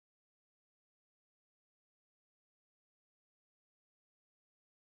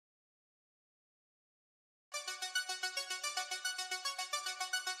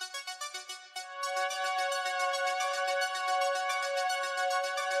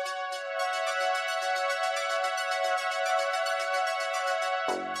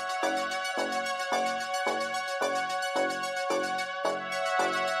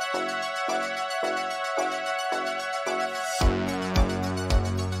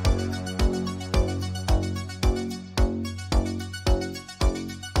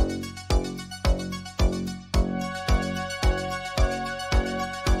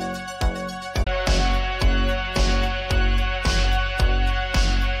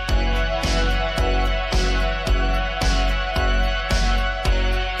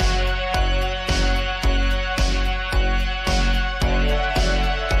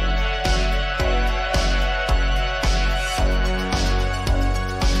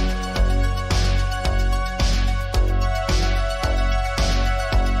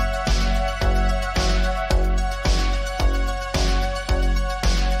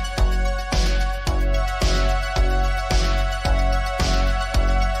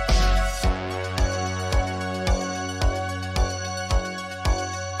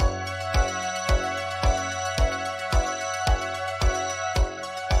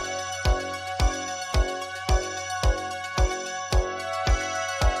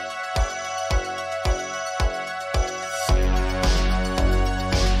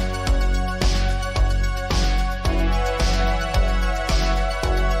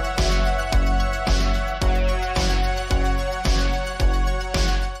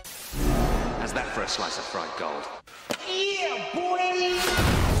slice of fried gold. Yeah, boy!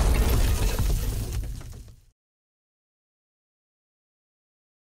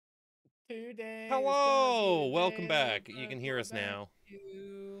 Today Hello! Welcome back. You can hear us now.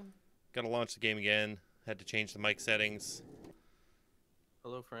 You. Gotta launch the game again. Had to change the mic settings.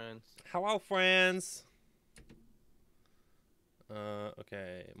 Hello, friends. Hello, friends!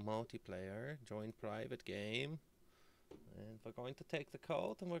 Okay. Multiplayer. Join private game. And we're going to take the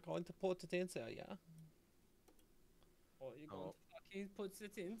code and we're going to put it in there, yeah? Or you're going to fucking put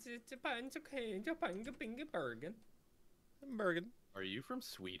it into Japan, Japan, Bergen. Bergen. Are you from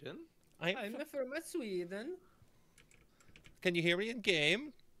Sweden? I'm from Sweden. Can you hear me in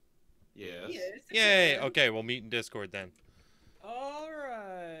game? Yes. Yes. Yay! Okay, we'll meet in Discord then.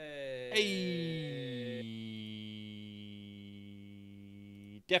 Alright. Hey!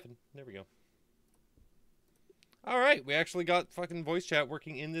 Deafin. There we go. Alright, we actually got fucking voice chat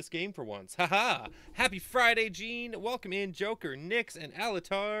working in this game for once. Haha! Happy Friday, Gene! Welcome in, Joker, Nix, and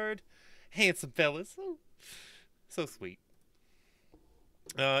Alatard. Handsome fellas. So sweet.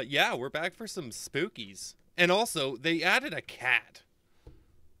 Yeah, we're back for some spookies. And also, they added a cat.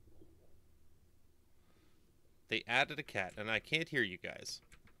 They added a cat, and I can't hear you guys.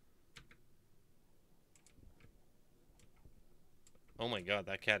 Oh my god,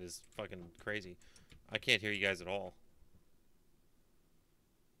 that cat is fucking crazy. I can't hear you guys at all.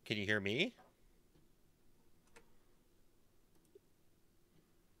 Can you hear me?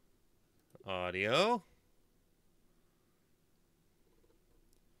 Audio?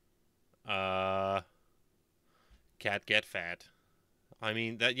 Cat get fat. I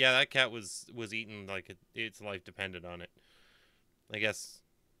mean, that cat was eaten like its life depended on it. I guess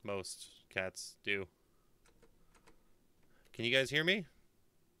most cats do. Can you guys hear me?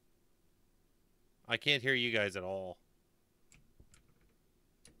 I can't hear you guys at all.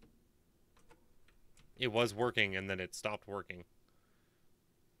 It was working and then it stopped working.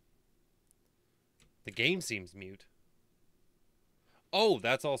 The game seems mute. Oh,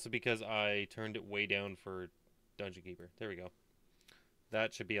 that's also because I turned it way down for Dungeon Keeper. There we go.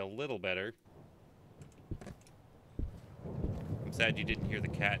 That should be a little better. I'm sad you didn't hear the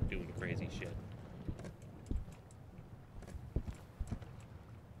cat doing crazy shit.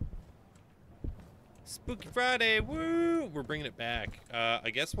 Spooky Friday, woo! We're bringing it back.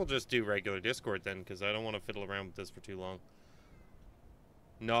 I guess we'll just do regular Discord then, because I don't want to fiddle around with this for too long.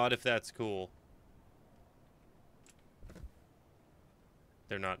 Nod if that's cool.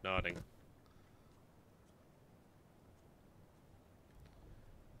 They're not nodding.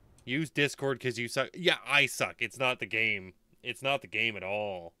 Use Discord because you suck. Yeah, I suck. It's not the game. It's not the game at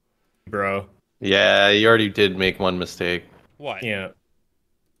all. Bro. Yeah, you already did make one mistake. What? Yeah.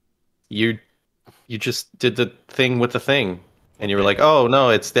 You just did the thing with the thing. And you were like, oh, no,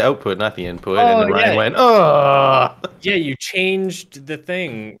 it's the output, not the input. Oh, and then Ryan yeah. went, oh! Yeah, you changed the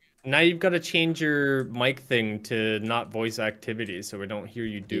thing. Now you've got to change your mic thing to not voice activity so we don't hear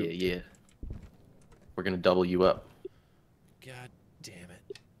you do. Yeah. We're going to double you up. God damn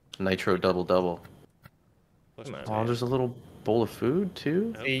it. Nitro double. Come on, Oh, man. there's a little bowl of food,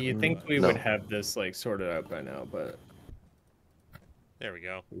 too? See, you think we No. would have this like sorted out by now, but There we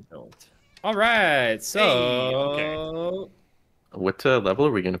go. we don't. All right, so okay. What level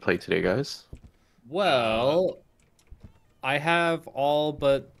are we going to play today, guys? well, I have all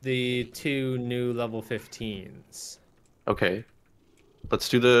but the 2 new level 15s. Okay. Let's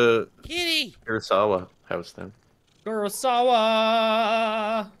do the Kitty. Kurosawa house then.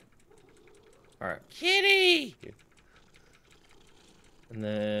 Kurosawa! Alright. Kitty. And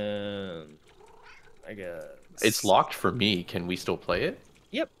then... I guess... It's locked for me. Can we still play it?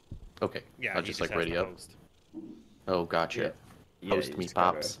 Yep. Okay. Yeah, I'll he just like has ready to up. host. Oh, gotcha. Yeah, Host you me just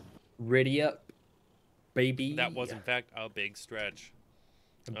gotta pops. Ready up, baby. That was in fact a big stretch.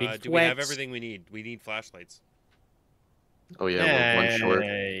 A big Do we have flex. everything we need? We need flashlights. Oh yeah, we're one short.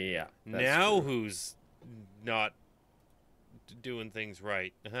 Yeah. that's Now true. who's not doing things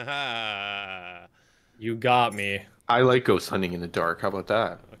right? You got me. I like ghost hunting in the dark. How about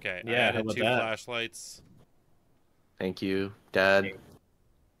that? Okay, Yeah, I how added about 2 that? flashlights. Thank you, Dad.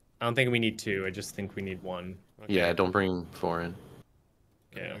 I don't think we need 2. I just think we need 1. Okay. Yeah, don't bring foreign.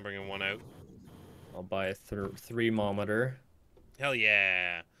 Okay, Yeah. I'm bringing 1 out. I'll buy a thermometer. Hell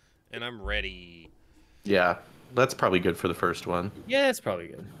yeah! And I'm ready. Yeah, that's probably good for the first one. Yeah, it's probably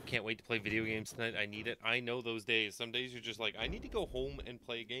good. Can't wait to play video games tonight. I need it. I know those days. Some days you're just like, I need to go home and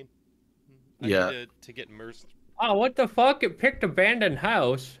play a game. I Yeah. need to get immersed. Oh, what the fuck? It picked abandoned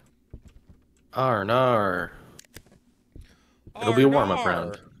house. Arnar. It'll be a warm-up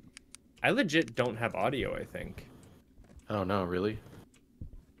round. I legit don't have audio, I think. Oh no, really?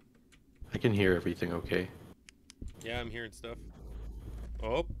 I can hear everything okay. Yeah, I'm hearing stuff.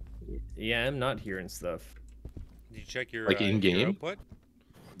 Oh, Yeah, I'm not hearing stuff. did you check your, Like your in-game? output?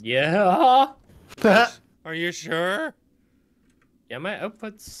 Yeah. Are you sure? Yeah, my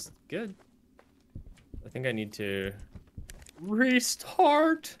output's good. I think I need to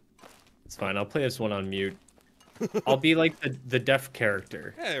restart. It's fine. I'll play this one on mute. I'll be like the deaf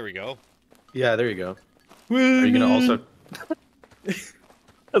character. Yeah, there we go. Yeah, there you go. Are you gonna also? I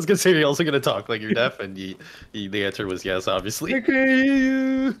was gonna say, you're also gonna talk like you're deaf, and the answer was yes, obviously.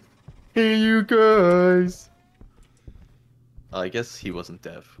 Okay. Hey, you guys. I guess he wasn't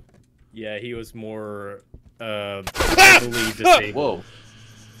deaf. Yeah, he was more verbally disabled. Whoa.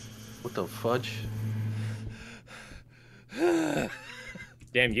 What the fudge?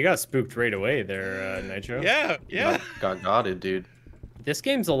 Damn, you got spooked right away there, Nitro. Yeah, yeah. Got gotted, dude. This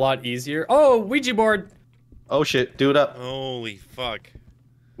game's a lot easier. Oh, Ouija board. Oh shit, do it up. Holy fuck.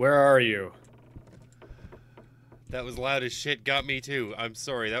 Where are you? That was loud as shit. Got me too. I'm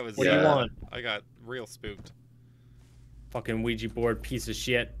sorry. That was. What do you Yeah. want? I got real spooked. Fucking Ouija board piece of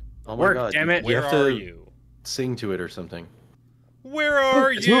shit. Oh my Work, god. damn it. You Where have are to you? sing to it or something. Where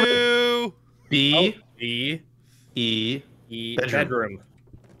are it's moving. you? B B E E Bedroom. bedroom.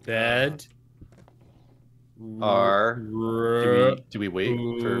 Bed. R. Do we wait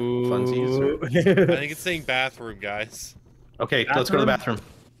for funsies? Or... I think it's saying bathroom, guys. Okay, let's go to the bathroom.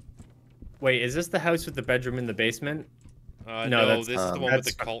 Wait, is this the house with the bedroom in the basement? No, No, that's- this is the one with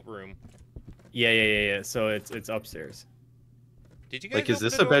the that's- cult room. Yeah. So it's upstairs. Did you guys Like, is open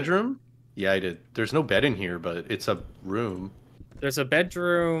this the a door? bedroom? Yeah, I did. There's no bed in here, but it's a room. There's a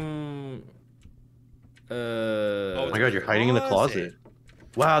bedroom. Oh it's my a god, you're hiding in the closet.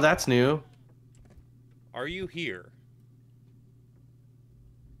 Wow, that's new. Are you here?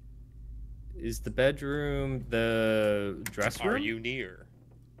 Is the bedroom the dress room? Are you near?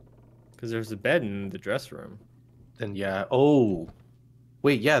 Because there's a bed in the dress room. Then yeah. Oh,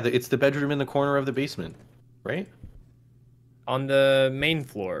 wait, yeah, it's the bedroom in the corner of the basement, right? On the main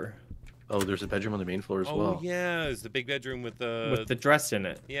floor Oh, there's a bedroom on the main floor as Oh well. yeah, it's the big bedroom with the. with the dress in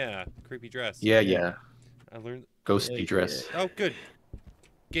it. Yeah, creepy dress. Yeah. I learned. Ghosty Yeah, dress. Oh, good.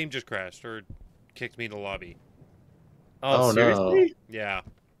 Game just crashed or kicked me to lobby. Oh, Oh, no. seriously? Yeah.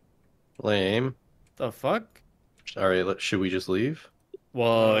 Lame. The fuck? All right, should we just leave?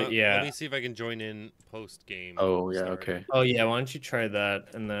 Well, yeah. Let me see if I can join in post game. Oh, yeah, okay. Oh yeah, why don't you try that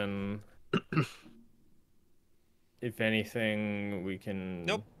and then if anything we can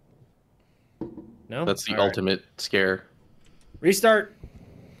Nope. No? That's the All right. ultimate scare. Restart.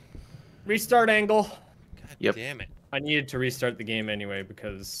 Restart angle. God Yep. damn it. I needed to restart the game anyway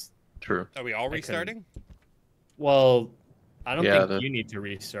because True. Are we all couldn't- restarting? well, I don't Yeah, think you need to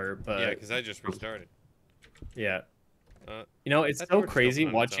restart, but Yeah, because I just restarted. yeah. Uh, You know, it's that so door's still crazy on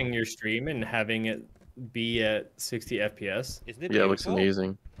its watching own. your stream and having it be at 60 FPS. Isn't it Yeah, it looks beautiful?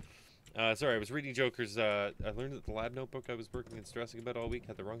 amazing. Sorry, I was reading Joker's. I learned that the lab notebook I was working and stressing about all week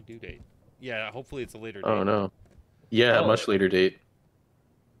had the wrong due date. Yeah, hopefully it's a later date. Oh no. Yeah, Oh. much later date.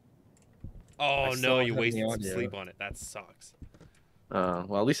 Oh I no, still you have the wasted some audio. sleep on it. That sucks.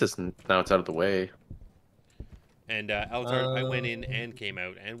 Well, at least now it's out of the way. And Alatar, I went in and came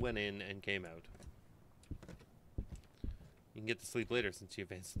out, and went in and came out. You can get to sleep later since you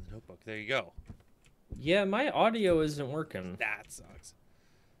advanced in the notebook. There you go. Yeah, my audio isn't working. That sucks.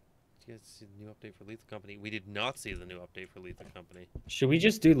 Did you guys see the new update for Lethal Company? We did not see the new update for Lethal Company. Should we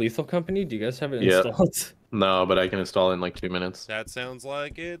just do Lethal Company? Do you guys have it Yeah. installed? No, but I can install it in like 2 minutes. That sounds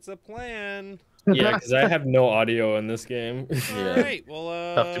like it's a plan. Yeah, because I have no audio in this game. Yeah. All right.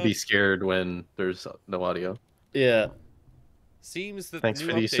 Well, Tough to be scared when there's no audio. Yeah. seems that Thanks the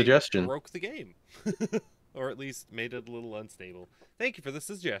for new the update suggestion. broke the game, or at least made it a little unstable. Thank you for the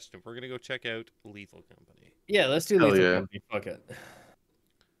suggestion. We're gonna go check out Lethal Company. Yeah, let's do Hell Lethal yeah. Company. Fuck it.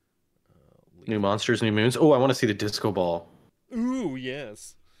 New monsters, new moons. Oh, I want to see the disco ball. Ooh,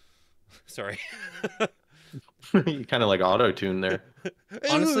 yes. Sorry. You kind of like auto-tune there.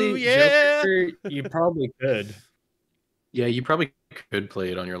 Honestly, Ooh, yeah. Joker, you probably could. Yeah, you probably could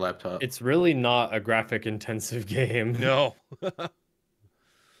play it on your laptop. It's really not a graphic intensive game. No.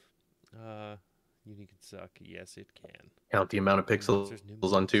 Unique can suck. Yes, it can. Count the amount of pixels Monsters, new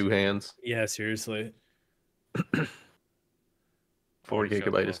on 2 monsters. hands. Yeah, seriously. 40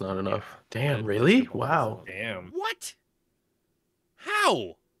 Disco gigabyte is ball. not Yeah. enough. Damn, And really? disco ball is Wow. Damn. What?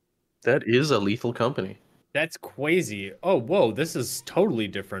 How? That is a Lethal Company. That's crazy. Oh, whoa, this is totally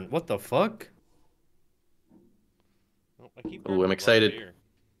different. What the fuck? Oh, I keep Ooh, grabbing I'm the excited. wrong beer.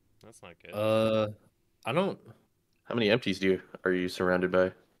 That's not good. I don't... How many empties are you surrounded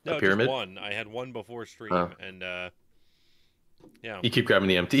by? No, A pyramid? just one. I had one before stream, Oh. and yeah, You keep grabbing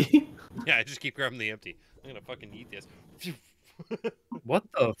the empty. yeah. I just keep grabbing the empty. I'm gonna fucking eat this. What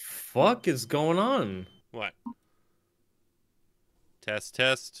the fuck is going on? What? Test,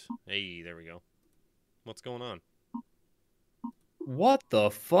 test. Hey, there we go. What's going on? What the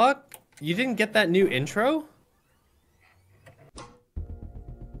fuck? You didn't get that new intro?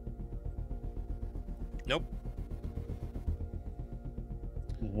 Nope.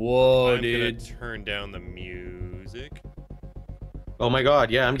 Whoa, I'm dude. gonna turn down the music. Oh my god,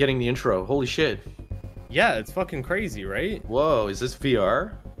 yeah, I'm getting the intro. Holy shit. Yeah, it's fucking crazy, right? Whoa, is this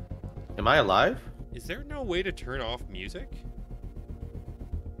VR? Am I alive? Is there no way to turn off music?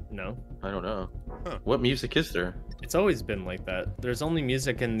 No. I don't know. Huh. What music is there? It's always been like that. There's only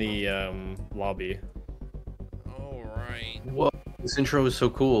music in the lobby. All right. Whoa, this intro is so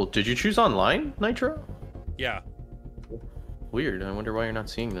cool. Did you choose online, Nitro? Yeah. Weird. I wonder why you're not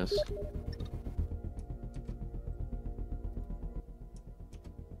seeing this.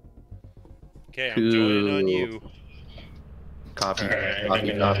 Okay, I'm joining on Cool. you. Copy, Alright,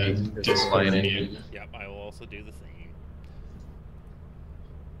 copy, I'm copy. gonna Just slide in. Yep, I will also do the same.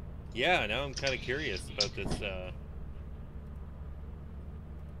 Yeah, now I'm kind of curious about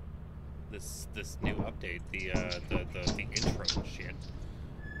this new update, the intro shit.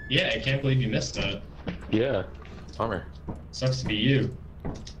 Yeah, I can't believe you missed that. Yeah, bummer. Sucks to be you.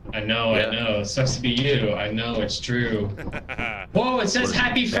 I know, Yeah. I know. Sucks to be you. I know, it's true. Whoa, it says What a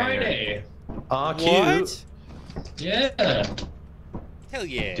Happy banger. Friday! Ah, cute. What? Yeah! Hell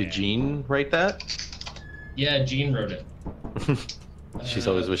yeah. Did Jean write that? Yeah, Gene wrote it. She's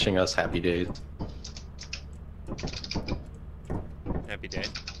always wishing us happy days. Happy day.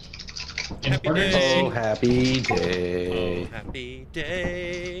 In Happy order to day. see... Oh, happy day. Oh, happy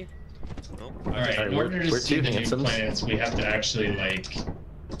day. Oh, Alright, Alright, in order where to see to, the new handsomes? planets, we have to actually, like,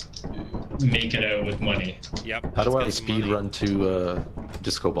 make it out with money. yep. How do I let's get the speed money. run to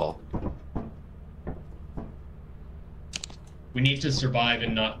Disco Ball? We need to survive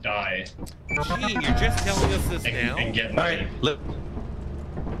and not die. Gene, you're just telling us this now? And get money. Alright, look.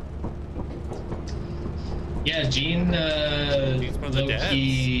 Yeah, Gene, He's one of the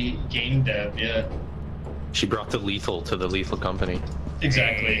low-key game dev, yeah. She brought the lethal to the Lethal Company.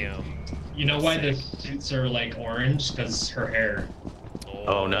 Exactly. Damn. You know why the suits are like orange? Because her hair.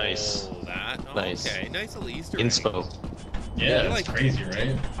 Oh, nice. That? Oh, Nice. Okay, nice little Easter egg. Inspo. Yeah, I that's like- crazy,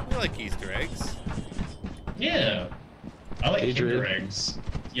 right? I like Easter eggs. Yeah. I like Adrian. Kinder eggs.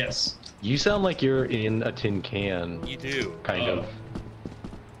 Yes. You sound like you're in a tin can, You do. kind of.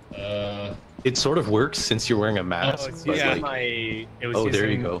 It sort of works since you're wearing a mask. it's but, yeah. using like- my... It was oh, there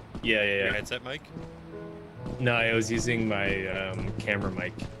you using- go. Yeah, Your yeah. headset mic? No, I was using my camera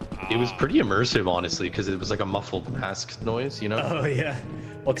mic. It was Ah. pretty immersive, honestly, because it was like a muffled mask noise, you know? Oh, yeah.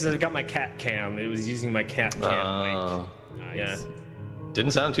 Well, because I got my cat cam. It was using my cat cam mic. Nice. Yeah.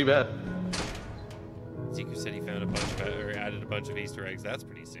 Didn't sound too bad. Seeker said he found a bunch of, or added a bunch of Easter eggs. That's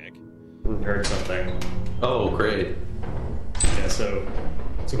pretty sick. Heard something. Oh, great. Yeah, so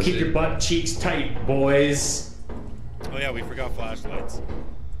Was keep it- your butt cheeks tight, boys. Oh yeah, we forgot flashlights.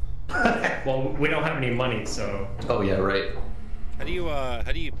 Well, we don't have any money, so Oh, yeah, right. How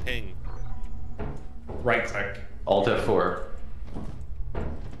do you ping? right click. Alt F4.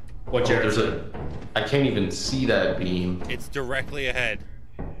 What's Oh, yours? there's a... I can't even see that beam. It's directly ahead.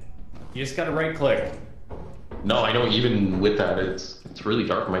 You just gotta right click. No, I know. Even with that, it's really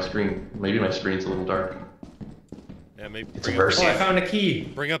dark on my screen. Maybe my screen's a little dark. Yeah, maybe It's bring a up, verse. Oh, I found a key.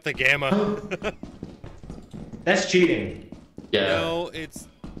 bring up the gamma. That's cheating. Yeah, No, it's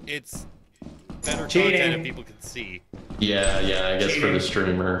better Cheating. content if people can see. yeah. I guess for Cheating. the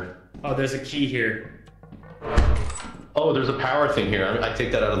streamer. Oh, there's a key here. Oh, there's a power thing here. I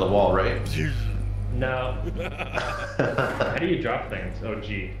take that out of the wall, right? No. How do you drop things? Oh,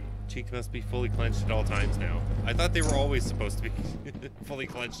 G. Cheeks must be fully clenched at all times now. I thought they were always supposed to be fully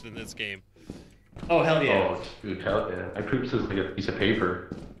clenched in this game. Oh, hell yeah. Oh, dude, hell yeah. My poops is like a piece of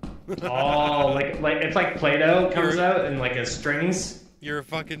paper. Oh, like it's like Play-Doh comes You're- out in like a strings. You're a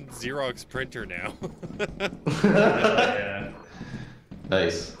fucking Xerox printer now. Yeah.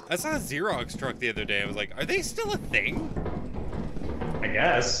 Nice. I saw a Xerox truck the other day. I was like, are they still a thing? I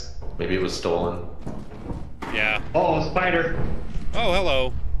guess. Maybe it was stolen. Yeah. Oh, spider. Oh,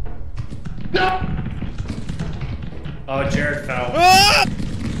 hello. No! Oh, Jared fell. Ah!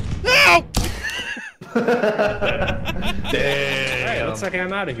 No! Alright, Damn. looks like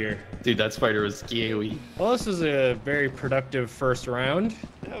I'm out of here. Dude, that spider was scary. Well, this was a very productive first round.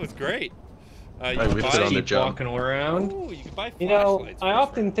 That was great. You I can whipped it buy, on the Keep jump. walking around. Ooh, you can buy You know, flashlights I for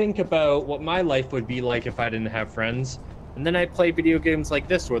often think about what my life would be like if I didn't have friends. And then I play video games like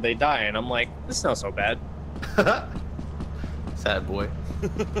this where they die, and I'm like, this is not so bad. Sad boy.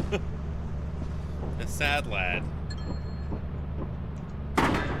 a sad lad.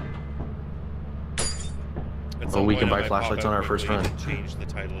 At Well, some we point can I buy might flashlights pop on out our first quickly run. and change the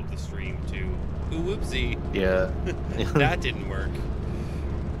title of the stream to "Ooh, whoopsie." Yeah. That didn't work.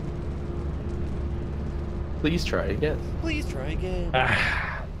 Please try again. Please try again.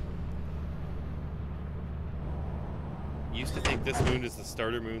 Ah, Used to think this moon is the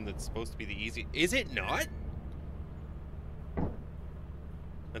starter moon that's supposed to be the easy. Is it not?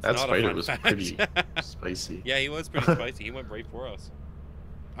 That's That not a spider fun was fact. pretty spicy. Yeah, he was pretty spicy. He went right for us.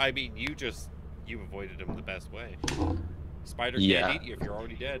 I mean, you avoided him the best way. Spider Yeah. can't eat you if you're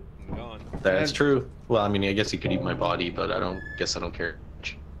already dead and gone. That's true. Well, I mean, I guess he could eat my body, but I don't care.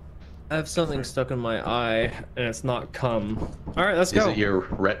 I have something stuck in my eye, and it's not cum. All right, let's Is go. it your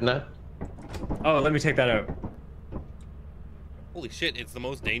retina? Oh, let me take that out. Holy shit, it's the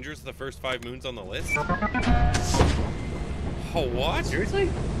most dangerous of the first 5 moons on the list? Oh, what? Seriously?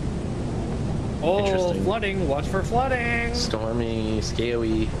 Oh, Interesting. flooding. Watch for flooding. Stormy,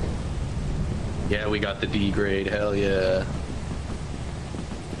 scaly. Yeah, we got the D grade. Hell yeah.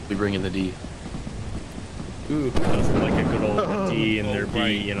 We bring in the D. Ooh, nothing like a good old D in their Oh, B, right.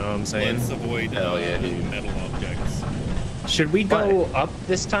 you know what I'm saying? Let's avoid Hell yeah, dude. metal objects. Should we go up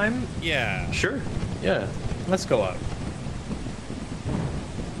this time? Yeah. Sure. Yeah. Let's go up.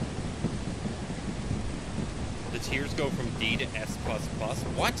 The tiers go from D to S++.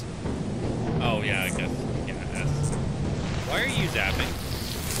 What? Oh, yeah, I guess. Yeah, S. Why are you zapping?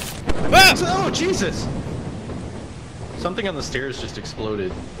 Ah! Oh, Jesus! Something on the stairs just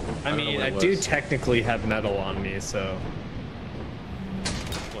exploded. I don't know mean, what I it do was. technically have metal on me, so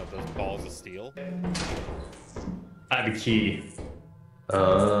What, those balls of steel? I have a key.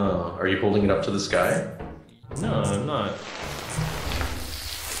 Oh, are you holding it up to the sky? No, I'm not.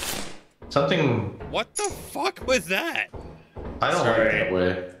 Something. What the fuck was that? I don't Sorry. like that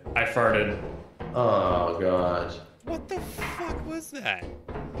way. I farted. Oh, God. What the fuck was that?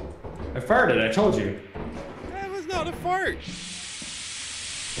 I farted, I told you. That was not a fart.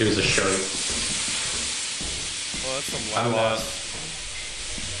 It was a shark. Well, that's some I'm loud lost.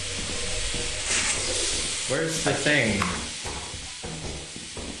 Where's the thing?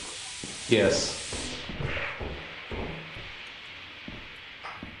 Yes.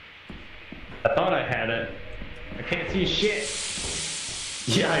 I thought I had it. I can't see shit.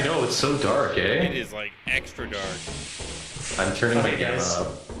 Yeah, I know. It's so dark, It eh? is like extra dark. I'm turning my Okay, gamma guys. up.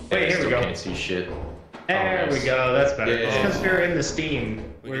 Wait, I here we still go. can't see shit. There nice. we go, that's better. Yeah. It's because we're in the steam.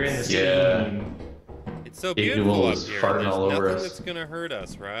 We're in the Yeah. steam. It's so Ignul beautiful up is here. farting There's all over nothing us. that's gonna hurt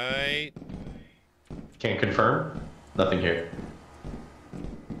us, right? Can't confirm. Nothing here.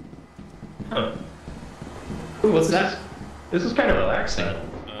 Huh. Ooh, what's that? This is kind of relaxing.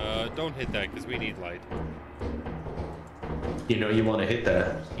 Don't hit that because we need light. You know you want to hit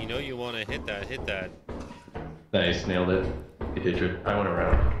that. You know you want to hit that. Nice, nailed it. You did it. I went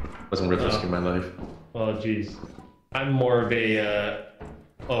around. Wasn't worth Oh. risking my life. Oh, jeez. I'm more of a,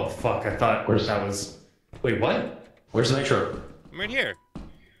 Oh, fuck, I thought Where's- that was... Wait, what? Where's Nitro? I'm right here.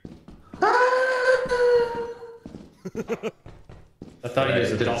 I thought he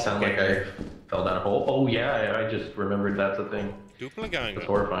was a It didn't sound like I doppelganger. fell down a hole. Oh yeah, I just remembered that's a thing. It's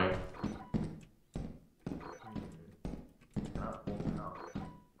Doppelganger.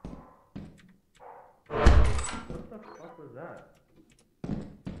 that?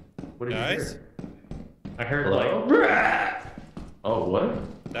 What did Guys? you hear? I heard Hello? like. Oh,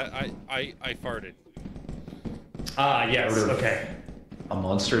 what? That I farted. Ah, yes. Out of- Okay. A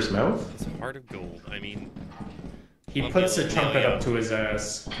monster's mouth? It's heart of gold. I mean, He Well, puts Neil- the trumpet Neil Young. up to his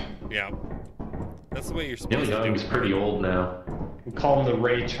ass. yeah. That's the way you're Neil supposed to do Young's it. pretty old now. We call him the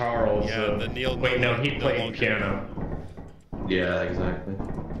Ray Charles. Yeah, of- the Neil. Wait, no, he no played longer- piano. Yeah, exactly.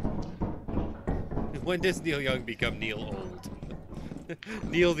 When does Neil Young become Neil Old?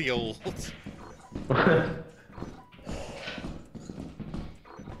 Neil the Old.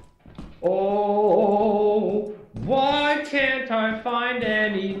 Oh, why can't I find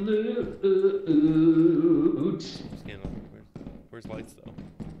any loot? Where's lights though?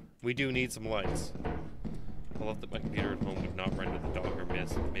 We do need some lights. I love that my computer at home would not render the Dogger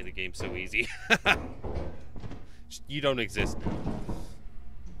Mist. It made the game so easy. You don't exist now.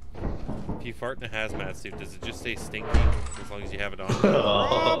 If you fart in a hazmat suit, does it just stay stinky as long as you have it on?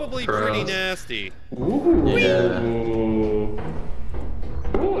 Probably pretty gross. nasty. Ooh. Yeah.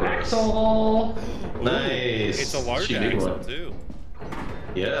 Ooh, Axel. Nice. It's a large She did axle one. too.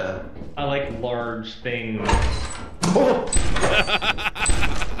 Yeah. I like large things.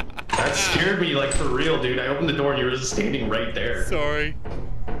 That scared me, like, for real, dude. I opened the door and you were just standing right there. Sorry.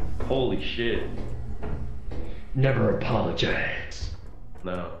 Holy shit. Never apologize.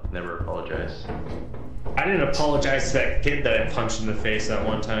 No, never apologize. I didn't apologize to that kid that I punched in the face that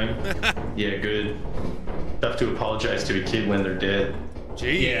one time. Yeah, good. Have to apologize to a kid when they're dead.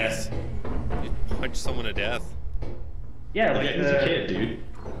 Jeez. Yeah. You punch someone to death. Yeah, like Like, he's a kid, dude.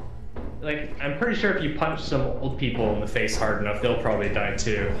 Like, I'm pretty sure if you punch some old people in the face hard enough, they'll probably die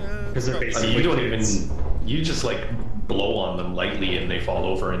too. Because they're probably. I basically mean, you don't kids. even. You just, like, blow on them lightly and they fall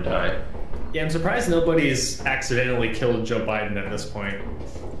over and die. Yeah, I'm surprised nobody's accidentally killed Joe Biden at this point.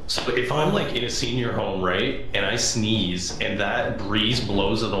 So if I'm, like, in a senior home, right, and I sneeze and that breeze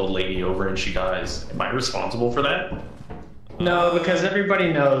blows an old lady over and she dies, am I responsible for that? No, because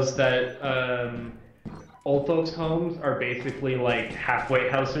everybody knows that old folks' homes are basically like halfway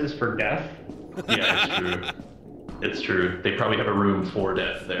houses for death. Yeah, it's true. It's true. They probably have a room for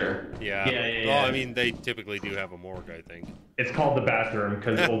death there. Yeah. Yeah. Well, I mean, they typically do have a morgue, I think. It's called the bathroom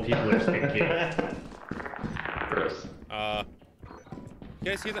because old people are stinky. Gross. You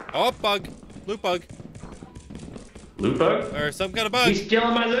guys hear that? Oh, bug! Loot bug! Loot bug? Or some kind of bug! He's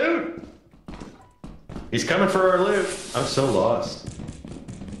stealing my loot! He's coming for our loot. I'm so lost.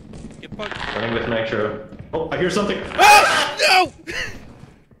 Get bug! Running with Nitro. Oh, I hear something. Ah! No!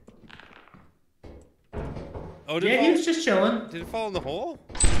 Oh, did, Yeah, it he fall, was just chilling. did it fall in the hole?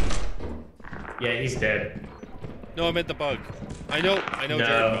 Yeah, he's dead. No, I meant the bug. I know No. Jared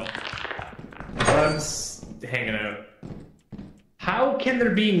fell. Bug's hanging out. How can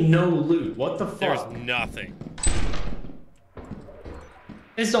there be no loot? What the There's fuck? nothing.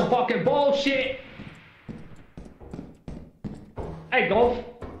 It's some fucking bullshit! Hey, Golf.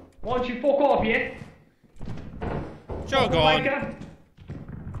 Why don't you fuck off, yeah? Jog on.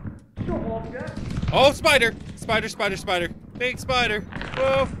 Shut off, yeah? Oh, spider! Spider, spider, spider. Big spider.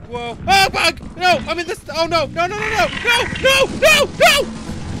 Whoa, whoa. Oh, bug! No, I'm in this. Oh, no, no, no, no, no, no, no, no,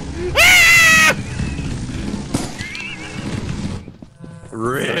 no! Ah!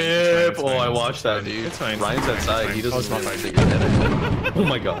 Rip! fine, Oh, I watched that, dude. It's fine. Ryan's outside. He It's doesn't fine. want to take his head. Oh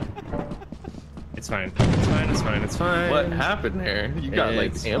my god. It's fine. It's fine. It's fine. It's fine. What happened there? You got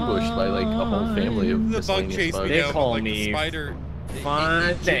like It's ambushed by like a whole family of The bug miscellaneous chased bugs. me They out, call but like me the spider. Fine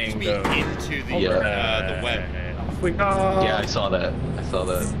It jerked me Dango. into the Yeah. web. Off we go. Yeah, I saw that. I saw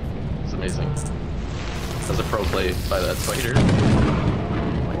that. It's amazing. That was a pro play by that spider. Oh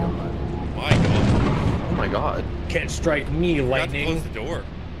my god. My God. Oh my god. Can't strike me, Got to close lightning, the door.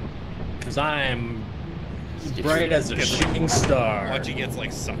 because I'm bright as a shooting star. Watch, he gets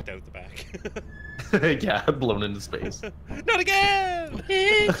like sucked out the back. Yeah, blown into space. Not again!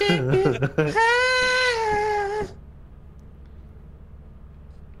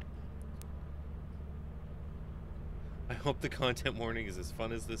 I hope the content warning is as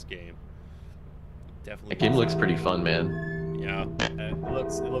fun as this game. Definitely. That game looks pretty fun, man. Yeah. It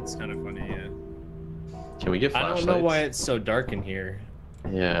looks kind of funny, yeah. Can we get I flashlights? don't know why it's so dark in here.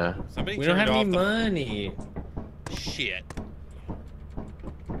 Yeah. Somebody We don't turned have any off money. the shit.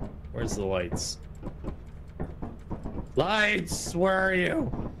 Where's the lights? Lights, where are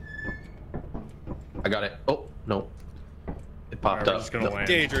you? I got it. Oh, no. It popped Alright, we're up. just gonna No. land.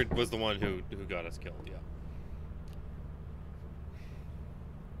 Daedrid was the one who got us killed. Yeah.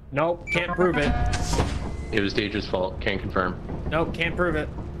 Nope, can't prove it. It was Daedrid's fault. Can't confirm. Nope, can't prove it.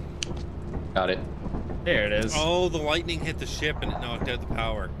 Got it. There it is. Oh, the lightning hit the ship and it knocked out the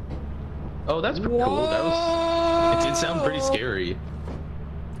power. Oh, that's pretty cool. That was. It did sound pretty scary.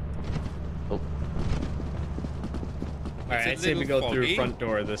 Oh, Alright, I'd It's a say we little go through foggy. front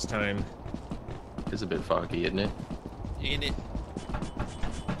door this time. it's a bit foggy, isn't it? In it.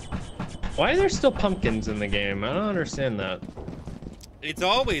 Why are there still pumpkins in the game? I don't understand that. It's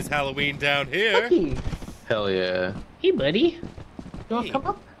always Halloween down here. Hell yeah. Hey, buddy. You wanna come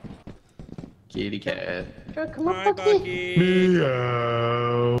up? Kitty cat. Hi, Bucky.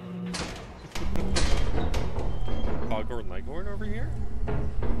 Meow. Foghorn Leghorn over here?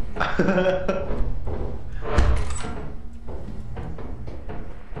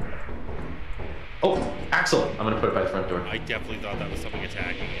 Oh, Axel! I'm gonna put it by the front door. I definitely thought that was something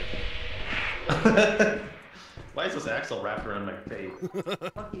attacking Why is this Axel wrapped around my face?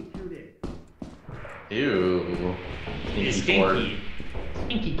 Fucking shoot it. Ew. It's Stinky fart. stinky.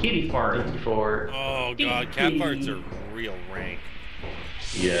 Stinky kitty fart. Stinky fart. you. Oh god, cat farts are real rank.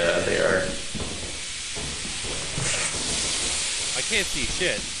 Yeah, they are. I can't see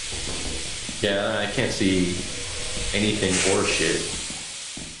shit. Yeah, I can't see anything or shit.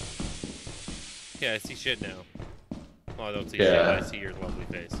 Yeah, I see shit now. Oh, I don't see Yeah. shit. I see your lovely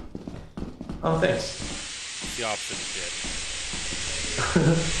face. Oh, thanks. It's the opposite of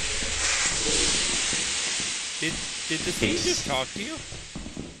shit. Did the scene Peace. just talk to you?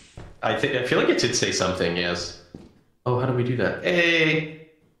 I feel like it did say something, yes. Oh, how do we do that? Hey!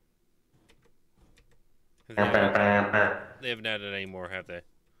 They haven't added any more, have they?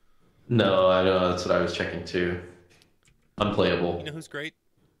 No, I know, that's what I was checking too. Unplayable. You know who's great?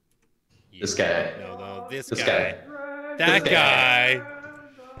 You. This guy. No, this This guy. guy. That This guy. guy.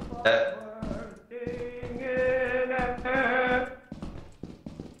 That,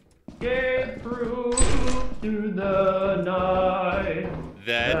 Get through to the night.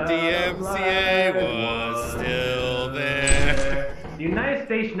 That DMCA was still there. The United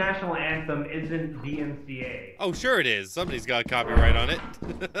States national anthem isn't DMCA. Oh, sure it is. Somebody's got copyright on it.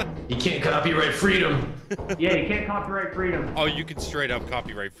 you can't copyright freedom! Yeah, you can't copyright freedom. Oh, you can straight up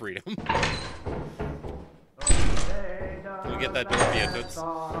copyright freedom. Can we get that door entrance?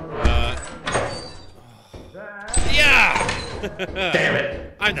 Yeah! Damn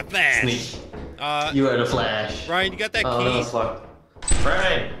it! I'm the Flash. Sneak. Uh, You are the Flash. Ryan, you got that Oh, key? no, it's locked.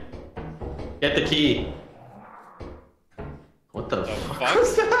 Brian! Get the key. What the fuck fuck?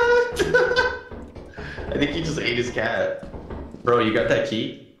 was that? I think he just ate his cat. Bro, you got that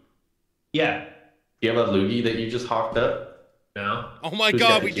key? Yeah. Do you have a loogie that you just hawked up? No. Oh my Who's god,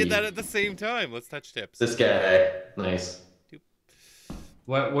 got the we did key? that at the same time. Let's touch tips. This guy. Nice.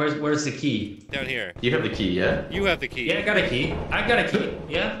 Where's the key? Down here. You have the key, yeah? You have the key. Yeah, I got a key. I got a key.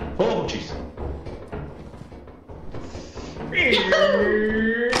 Yeah. Oh, jeez.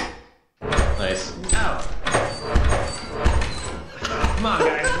 Nice. Ow. Come on,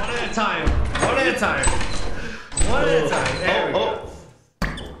 guys. One at a time. One at a time. One at a time. There we go.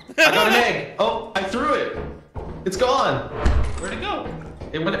 I got an egg. Oh, I threw it. It's gone. Where'd it go?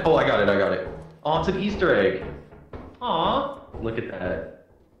 It went. Oh, I got it. Oh, it's an Easter egg. Aw. Look at that.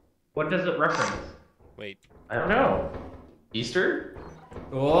 What does it reference? Wait. I don't know. Easter?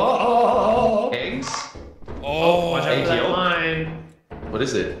 Whoa. Eggs? Oh, Watch out egg for that yolk? line. What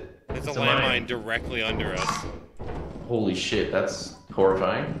is it? there's a It's a landmine mine. directly under us. Holy shit, that's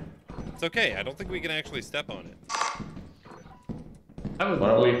horrifying. It's okay. I don't think we can actually step on it. I would Why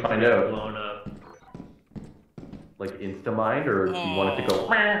don't we love find to get out? blown up. Like Instamind, or do you want it to go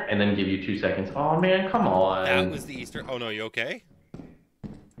 "Wah," and then give you 2 seconds? Oh man, come on. That was the Easter. Oh no, you okay?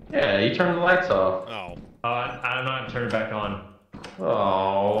 Yeah, you turn the lights off. Oh. I don't know how to turn it back on.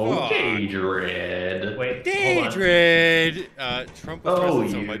 Oh, Fuck. Daedred. Wait, hold on. Daedred! Trump was Oh,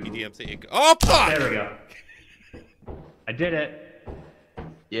 president, so it might be you. DMC. Oh, fuck! There we go. I did it.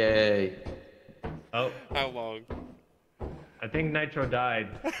 Yay. Oh, How long? I think Nitro died.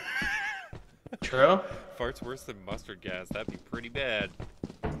 True? Fart's worse than mustard gas. That'd be pretty bad.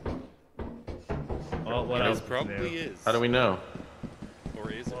 Well, what It else? probably new? is. How do we know?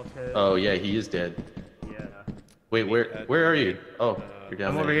 Or is it? Well, 'cause- Oh yeah, he is dead. yeah. Wait, where are you? Oh, you're down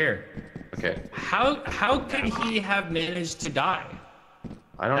I'm there. over here. Okay. How could he have managed to die?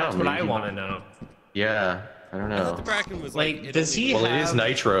 I don't That's know. what I maybe- want to know. Yeah, I don't I thought know. the Bracken was Like, it does only he was- Well, it is have-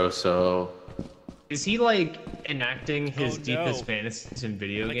 Nitro, so Is he like enacting his Oh, no. deepest fantasies in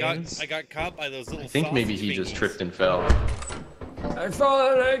video games? I got caught by those little I think maybe he sausage just thingies. tripped and fell. I've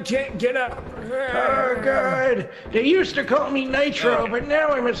fallen. I can't get up. Oh, God. They used to call me Nitro, but now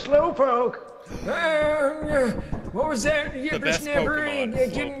I'm a Slowpoke. What was that? The best Pokemon, I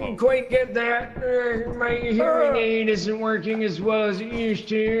didn't Slowpoke. quite get that. My hearing aid isn't working as well as it used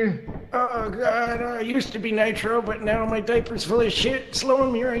to. Oh god, I used to be Nitro, but now my diaper's full of shit,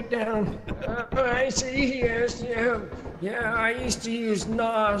 slowing me right down. I see, yes, yeah, I used to use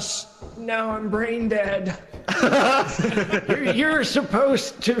NOS. Now I'm brain dead. You're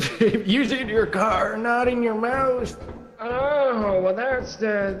supposed to use it in your car, not in your mouth. Oh, well that's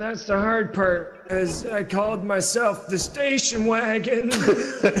the hard part, as I called myself the station wagon.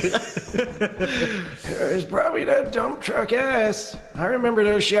 It's probably that dump truck ass. I remember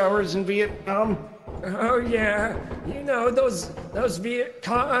those showers in Vietnam. Oh yeah, you know those Viet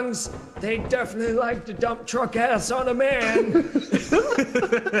Congs, they definitely like to dump truck ass on a man.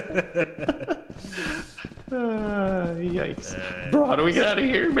 Yikes. Bro, how do we get out of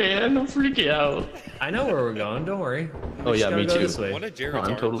here, man? I'm freaking out. I know where we're going. Don't worry. Oh, yeah, me Go too. this way. One of Jared's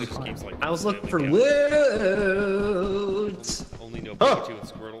I'm arms totally just fine. keeps like. I was looking for constantly loot. Only no Oh. Pikachu and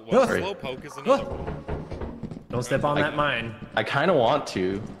Squirtle. Well, Sorry. Slowpoke is another one. Don't step on that mine. I kind of want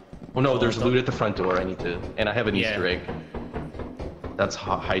to. Oh no, there's don't- loot at the front door. I need to. And I have an Yeah. Easter egg. That's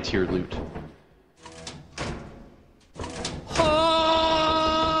high tier loot.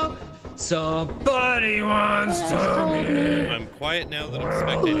 Oh, somebody wants to meet. I'm quiet now that I'm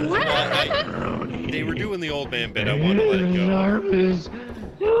spectating. Well, they were doing the old man bit. I want to let it go.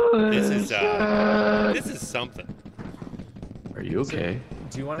 This is something. Are you okay?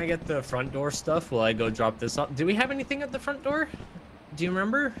 Do you want to get the front door stuff? Will I go drop this off? Do we have anything at the front door? Do you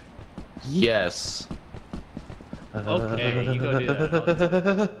remember? Yes. Okay, you go do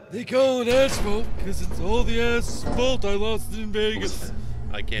that. They call it asphalt because it's all the asphalt I lost in Vegas.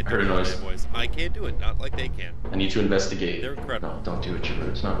 I can't do Heard it, a noise. my boys. I can't do it. Not like they can. I need to investigate. They're incredible. No, don't do it, Giroux.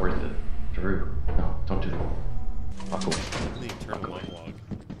 It's not worth it. Giroux, no, don't do that. Walk away. The internal monologue.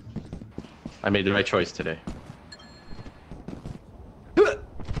 I made the right choice today.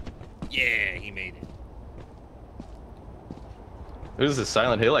 Yeah, he made it. This is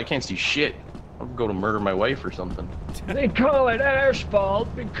Silent Hill. I can't see shit. I'll go to murder my wife or something. They call it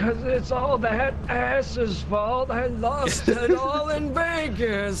asphalt because it's all that ass's fault. I lost it all in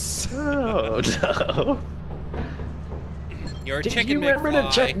Vegas. Oh no. You're a Did chicken you remember to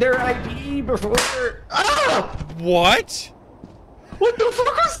McFly. check their ID before? Ah! What? What the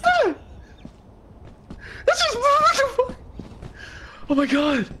fuck was that? That's just what the fuck? Oh my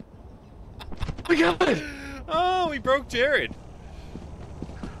god. Oh my god. Oh, we broke Jared.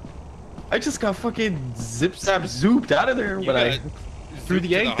 I just got fucking zip zap zooped out of there You when I got threw zooped the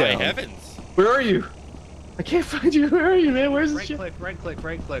to egg high down. heavens. Where are you? I can't find you. Where are you, man? Where's the Right shit? click, right click,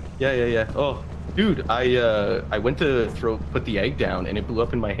 right click. Yeah. Oh, dude, I went to put the egg down and it blew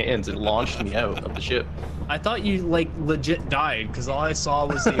up in my hands. It launched me out of the ship. I thought you like legit died because all I saw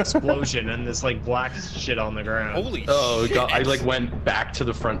was the explosion and this like black shit on the ground. Holy Oh shit. god, I like went back to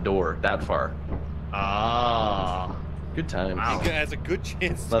the front door that far. Ah. Good times. Wow. It has a good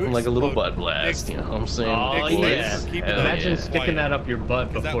chance to Nothing like a little explode. butt blast, you know what I'm saying? Oh Nick, yeah. boys, keep it Hell up. Imagine yeah. sticking that up your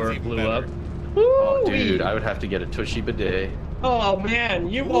butt 'Cause that before was it even blew better. up. Oh, dude, I would have to get a Tushy bidet. Oh man,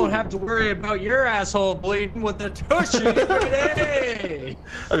 you won't have to worry about your asshole bleeding with the tushy bidet.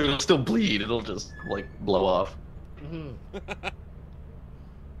 I mean, it'll still bleed. It'll just like blow off. Do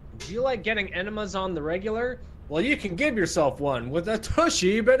you like getting enemas on the regular? Well, you can give yourself one with a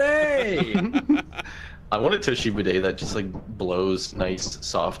tushy bidet. I want a Tushy bidet that just like blows nice,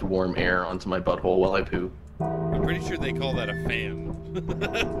 soft, warm air onto my butthole while I poo. I'm pretty sure they call that a fan.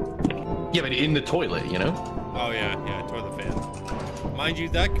 Yeah, but in the toilet, you know? Oh yeah, toilet fan. Mind you,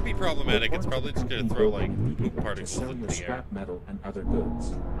 that could be problematic. It's probably just gonna throw like poop particles sell into your the air. scrap metal and other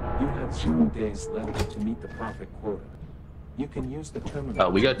goods. You have 0 days left to meet the profit quota. You can use the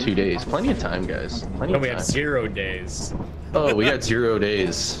terminal. We got 2 days. Plenty of time, guys. Plenty No, of we time. have 0 days. Oh, we got 0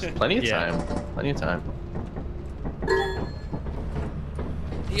 days. Plenty of Yeah. time. Plenty of time.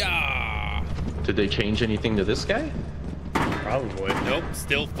 Yeah. Did they change anything to this guy? Probably. Nope,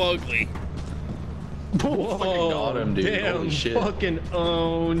 still fugly. Oh, fucking got him, dude. Damn, Holy shit. fucking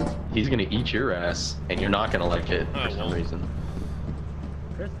owned. He's gonna eat your ass, and you're not gonna like it I for some won't. reason.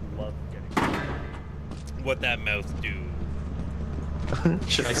 Chris loves getting. What that mouth do?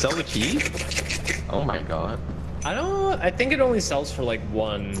 Should I sell the key? Oh my god. I think it only sells for like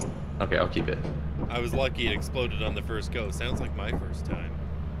 1. Okay, I'll keep it. I was lucky it exploded on the first go. Sounds like my first time.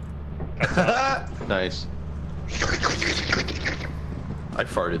 Nice. I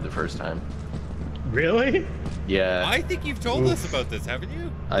farted the first time. Really? Yeah, I think you've told us about this, haven't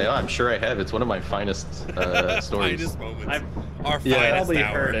you? I'm sure I have. It's one of my finest stories. Finest moments. I've Our Yeah. finest probably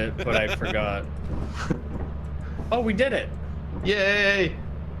hour. heard it, but I forgot. Oh, we did it. Yay!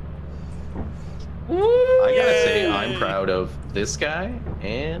 Woo! I gotta say, proud of this guy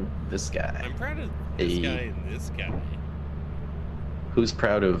and this guy. I'm proud of this Hey. guy and this guy. Who's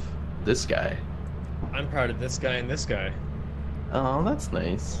proud of this guy? I'm proud of this guy and this guy. Oh, that's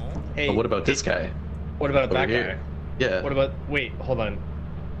nice. Hey, But what about this guy? What about Over that here. guy? Yeah. What about? Wait, hold on.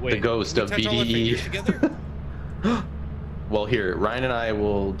 Wait. the ghost Can of we touch all our fingers BDE? together? Well, here, Ryan and I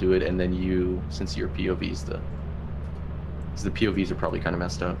will do it, and then you, since your POV's because the POVs are probably kind of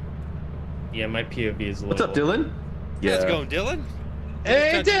messed up. Yeah, my POV is a little. What's up, Dylan? How's it going, Dylan?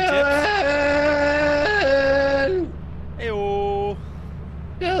 Hey, Dylan! Hey-oh.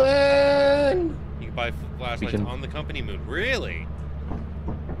 Dylan! You can buy flashlights can- on the company moon. Really?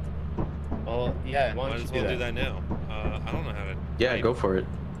 Oh yeah, why Might don't you as well do do that now. I don't know how to. Yeah, go for it.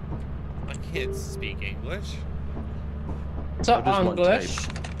 I can't speak English. So What does one English.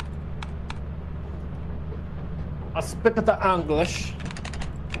 I speak the English.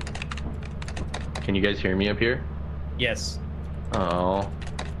 Can you guys hear me up here? Yes. Oh.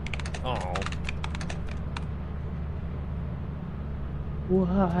 Oh.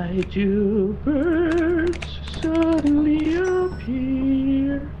 Why do birds suddenly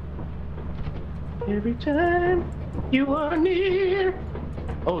appear every time you are near?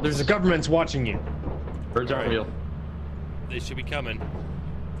 Oh, there's a government's watching you. Birds aren't real. They should be coming.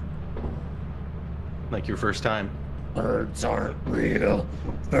 Like your first time. Birds aren't real.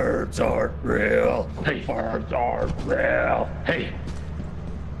 Birds aren't real. Hey. Birds aren't real. Hey.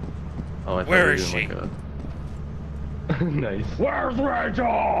 Oh, I thought Where we were is doing she? like a... Nice. Where's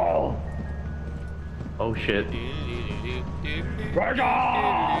Rachel? Oh shit. Rachel!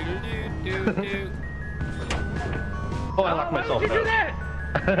 Oh, I locked myself Why did you do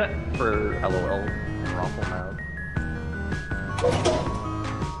out. that? For LOL. Raffle mouth.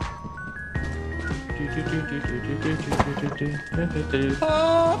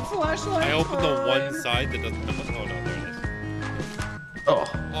 I opened the one side that doesn't come up. Oh no, there it is. Oh,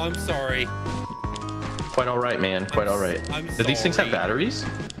 Oh, I'm sorry. quite all right, man. Quite all right. I'm Do these things have sorry. batteries?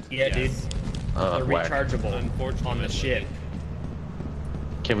 Yeah, Yes. dude. They're Whack. rechargeable Unfortunately. on the ship.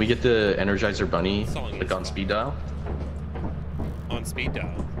 Can we get the Energizer Bunny Song like is on fine. speed dial? On speed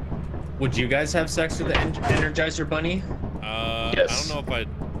dial. Would you guys have sex with the Energizer Bunny? Yes. I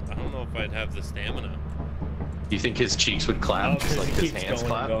don't know if I'd have the stamina. Do you think his cheeks would clap just like his hands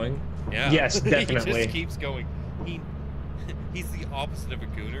clap? Yeah. Yes, he definitely. just keeps going. He's the opposite of a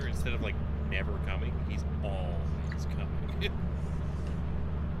gooner. Instead of like never coming, he's always coming.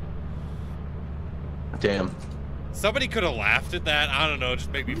 Damn. Somebody could have laughed at that. I don't know.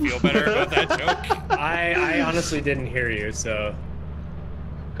 Just make me feel better about that joke. I honestly didn't hear you, so.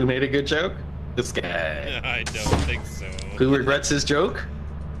 Who made a good joke? This guy. I don't think so. Who regrets his joke?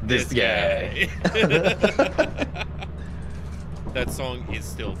 This guy. That song is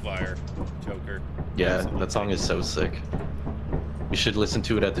still fire, Joker. Yeah, Absolutely. that song is so sick. You should listen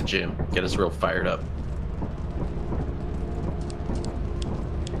to it at the gym. Get us real fired up.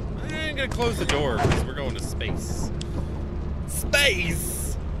 I'm gonna close the door because we're going to space.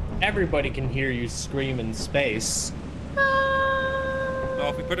 Space! Everybody can hear you scream in space. Oh,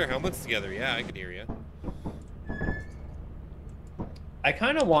 if we put our helmets together, yeah, I could hear you. I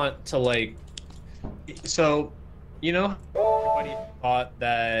kind of want to like, so, you know, everybody thought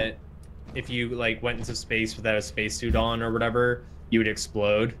that if you like went into space without a spacesuit on or whatever, you would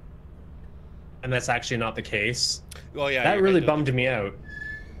explode, and that's actually not the case. Well, yeah. That your really head doesn't- bummed me out.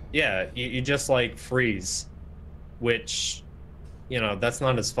 Yeah, you just like freeze, which, you know, that's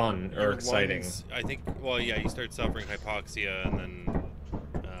not as fun or your exciting. lungs, I think. Well, yeah, you start suffering hypoxia, and then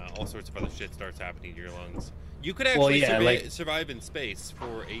all sorts of other shit starts happening to your lungs. You could Well, actually yeah, like- survive in space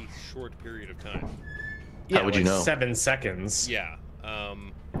for a short period of time. Yeah, How would you like know? 7 seconds. Yeah.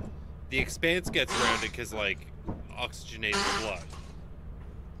 The expanse gets around it because like oxygenated blood.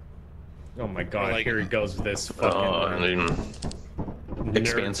 Oh my god, like- here he goes with this fucking I mean, nerd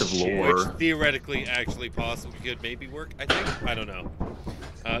expansive shit. lore. Theoretically, actually, possibly could maybe work. I think. I don't know.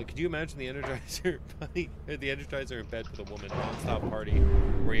 Could you imagine the Energizer Bunny, or the Energizer in bed with a woman, non-stop party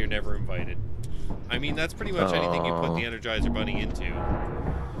where you're never invited? I mean, that's pretty much anything you put the Energizer Bunny into.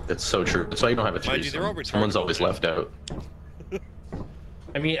 That's so true. That's why you don't have a Mind you, they're threesome. all Someone's retarded always now. left out.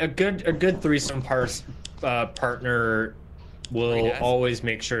 I mean, a good threesome partner will Yes. always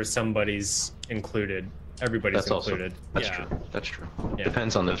make sure somebody's incled. Everybody's That's also included. that's Yeah. true. That's true. Yeah.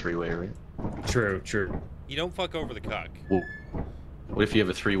 Depends on the three-way, right? True, true. You don't fuck over the cuck. Well, what if you have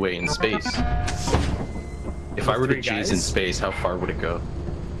a three-way in space? If I were to three cheese in guys? space, how far would it go?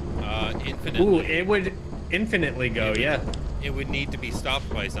 Infinitely. Ooh, it would infinitely go. Yeah, It would need to be stopped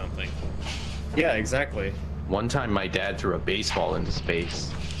by something. yeah, exactly. One time, my dad threw a baseball into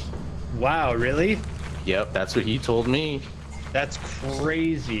space. Wow, really? Yep, that's what he told me. That's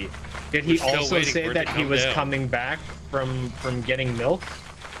crazy. Did he We're still also waiting say for it to that he come was down. coming back from getting milk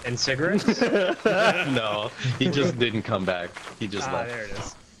and cigarettes? No, he just didn't come back. He just left. There it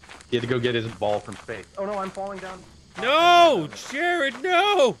is. He had to go get his ball from space. Oh no, I'm falling down. No, Jared,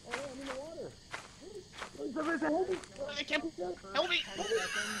 no!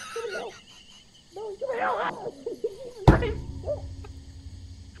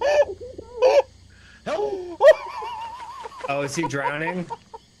 Oh, is he drowning?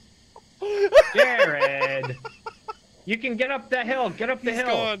 Jared! You can get up the hill. Get up the He's hill.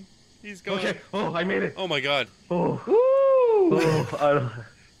 gone. He's gone. Okay. Oh, I made it. Oh my god. Oh, Woo!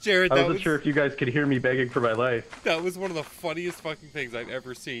 Jared, I that wasn't was, sure if you guys could hear me begging for my life. that was one of the funniest fucking things I've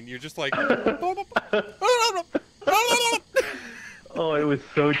ever seen. You're just like... Oh, it was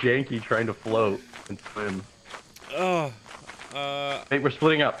so janky trying to float and swim. Oh, Hey, we're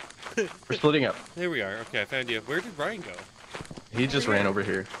splitting up. We're splitting up. there we are. Okay, I found you. Where did Ryan go? He just ran over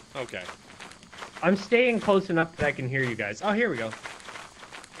here. Okay. I'm staying close enough that I can hear you guys. Oh, here we go.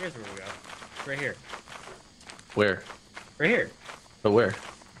 Here's where we go. Right here. Where? Right here. But where?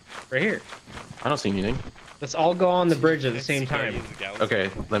 Right here. I don't see anything. Let's all go on the bridge at the same time. Guardians of the Galaxy.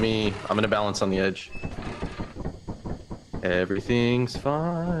 Okay, I'm gonna balance on the edge. Everything's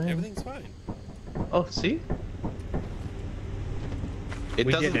fine. Everything's fine. Oh, see? It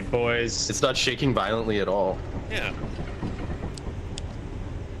We doesn't. did it, boys. It's not shaking violently at all. Yeah.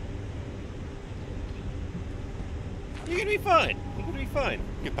 You're gonna be fine. You're gonna be fine.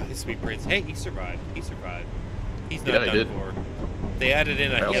 Goodbye, sweet prince. Hey, he survived. He survived. He's not Yeah, he done did. for. They added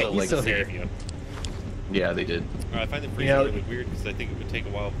in a I also hill like to to save hear. you. Yeah, they did. I find the freezing know- really weird because I think it would take a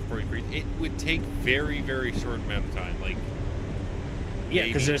while before you freeze. It would take very, very short amount of time, like Yeah,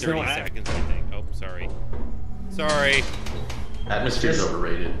 maybe because there's 30 no seconds, I think. Oh, sorry. Sorry. Atmosphere's Just-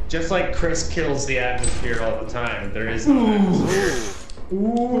 overrated. Just like Chris kills the atmosphere all the time, there is no atmosphere.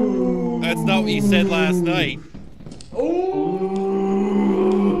 Ooh. That's not what you said last night.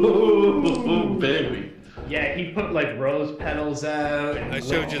 Ooh, baby. Yeah, he put like rose petals out and I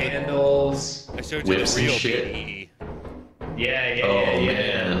showed you the- candles. I showed you Whips the and real shit. BDE. Yeah. Oh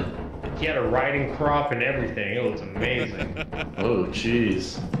man. He had a riding crop and everything. It was amazing. Oh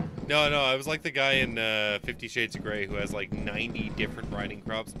jeez. No, I was like the guy in 50 Shades of Grey who has like 90 different riding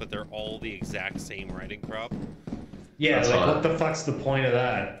crops, but they're all the exact same riding crop. Yeah, That's like hot. what the fuck's the point of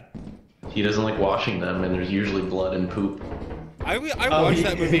that? He doesn't like washing them, and there's usually blood and poop. I Oh, watched he-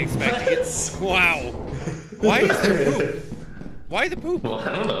 that movie expecting it. Wow. Why is there poop? Why the poop? Well,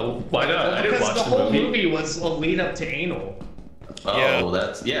 I don't know. Why not? I didn't Because watch the the whole movie. movie was a lead up to anal. Oh,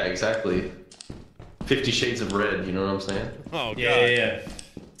 Yeah. yeah, exactly. 50 Shades of Red. You know what I'm saying? Oh god. Yeah.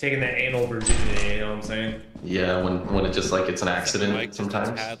 Taking that anal virginity, you know what I'm saying? Yeah, when it just like it's an accident Mike, just a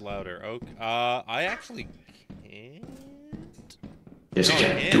sometimes. tad louder. Okay. I actually can't. Yes, you No, I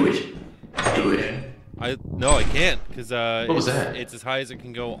can. can't. Do it. Do it. I can't because What was that? It's as high as it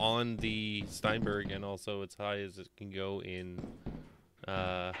can go on the Steinberg, and also as high as it can go in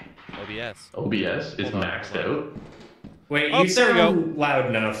OBS. OBS is Hold on, maxed hold out Wait, Oh, you there we go. sound loud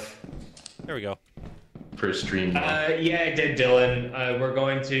enough. There we go. for a stream. now. Yeah, I did, Dylan. We're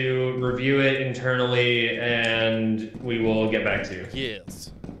going to review it internally, and we will get back to you.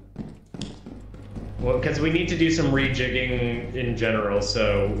 Yes. Well, because we need to do some rejigging in general,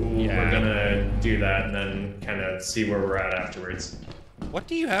 so Yeah. we're gonna do that and then kind of see where we're at afterwards. What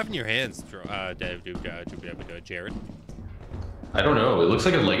do you have in your hands, Jared? I don't know. It looks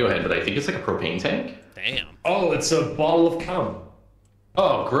like a Lego head, but I think it's like a propane tank. Damn. Oh, it's a bottle of cum.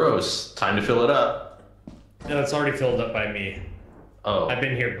 Oh, gross. Time to fill it up. No, it's already filled up by me. Oh. I've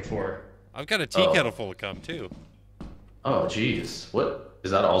been here before. I've got a tea Oh. kettle full of cum too. Oh, jeez. What?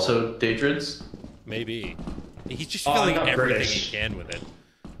 Is that also Daedrid's? Maybe. He's just Oh, filling I'm not everything British. he can with it.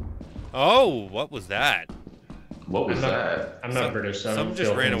 Oh, what was that? What was I'm not, that? I'm not Some- British. So I some don't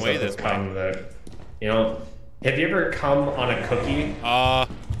just feel ran things away up this with cum that, you know. Have you ever come on a cookie? Ah!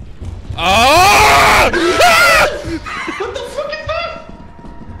 What the fuck is that?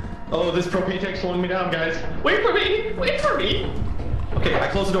 Oh, this propane tank's slowing me down, guys. Wait for me! Wait for me! Okay, I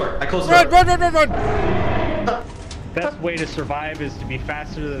close the door. I close the Run, door. run! Best way to survive is to be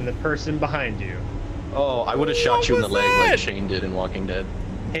faster than the person behind you. Oh, I would have shot What you in the was leg that? like Shane did in Walking Dead.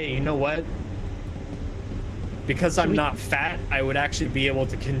 Hey, you know what? Because I'm not fat, I would actually be able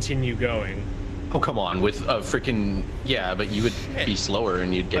to continue going. Oh, come on. With a freaking... Yeah, but you would be slower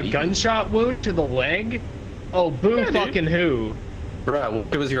and you'd get A eaten. gunshot wound to the leg? Oh, boo Yeah, dude. fucking who? Bruh, what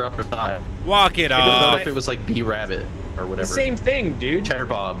if it was your upper thigh? Walk it What off. if it was like B-Rabbit or The whatever? same thing, dude. Cheddar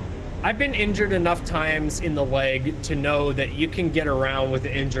Bob. I've been injured enough times in the leg to know that you can get around with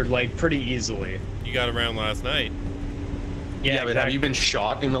an injured leg pretty easily. You got around last night. Yeah, but have you been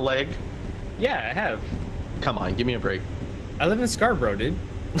shot in the leg? Yeah, I have. Come on, give me a break. I live in Scarborough, dude.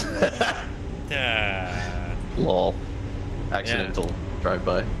 Lol. Accidental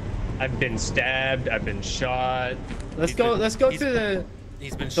drive-by. I've been stabbed. I've been shot. Let's go to the.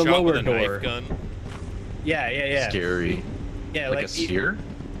 He's been the shot lower with a door. knife gun. Yeah. Scary. Yeah, Like a spear?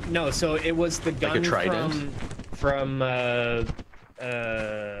 No, so it was the gun a trident? from Final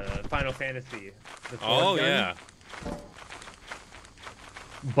Fantasy. The Thor Oh gun. yeah.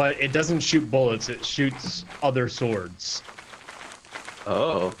 But it doesn't shoot bullets. It shoots other swords.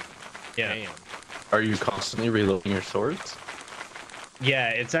 Oh. Yeah. Damn. Are you constantly reloading your swords? Yeah,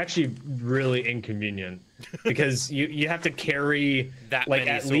 it's actually really inconvenient because you have to carry That like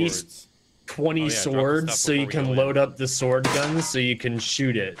many at swords. least 20 Oh, yeah, drop the swords stuff so you before we can go load up the sword guns so you can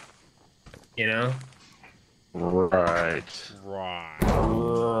shoot it. You know? Right. Right.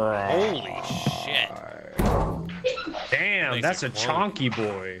 Holy shit. Damn, Makes that's a it clunk. chonky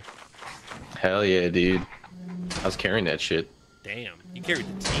boy. Hell yeah, dude. I was carrying that shit. Damn. You carried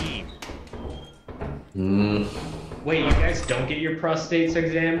the team. Wait, you guys don't get your prostates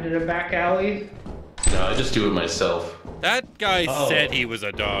examined in a back alley? No, I just do it myself. That guy Oh. said he was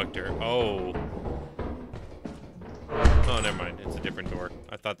a doctor. Oh. Oh, never mind. It's a different door.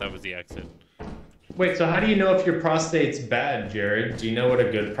 I thought that was the exit. Wait, so how do you know if your prostate's bad, Jared? Do you know what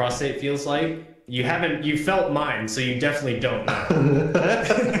a good prostate feels like? You felt mine, so you definitely don't know.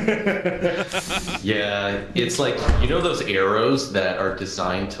 Yeah, it's like, you know those arrows that are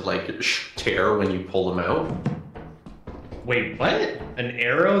designed to like tear when you pull them out? Wait, what? An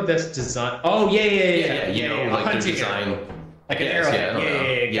arrow that's designed? Oh, yeah. You know, A like they're hunting designed. arrow. Like an Yes, arrow. yeah, I don't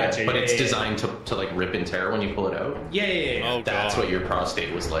know. Yeah, gotcha. But it's yeah. designed to like rip and tear when you pull it out. Yeah. Oh, That's God. what your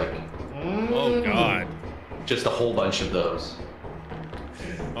prostate was like. Oh, God. Just a whole bunch of those.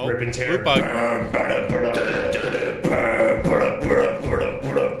 Oh, Rip and tear. root bug.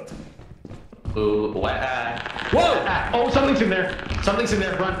 Ooh, wah. Whoa! Oh, something's in there. Something's in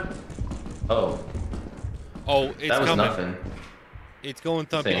there. Run. Oh, Oh, it's that was coming. nothing. It's going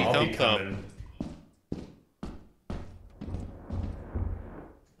thumpity Thing. I'll be thump thump. coming.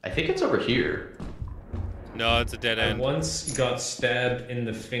 I think it's over here. No, it's a dead I end. once got stabbed in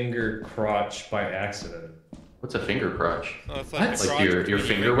the finger crotch by accident. What's a finger crotch? Oh, it's like, What? the Like crotch your between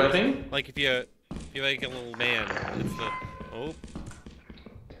finger fingers. webbing? Like if you make a little man. It's the oh.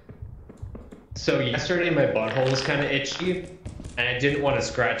 So yesterday my butthole was kind of itchy, and I didn't want to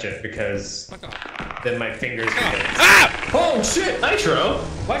scratch it because Fuck off. then my fingers would get Ah! Oh shit, Nitro!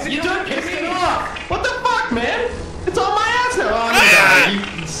 Why is it You coming done to pissed me? it off! What the fuck, man? It's on my ass now! Oh,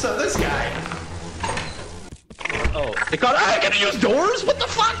 no, so this guy. Oh, it got. I gotta use doors? What the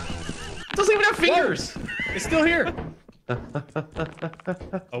fuck? It doesn't even have fingers! It's still here.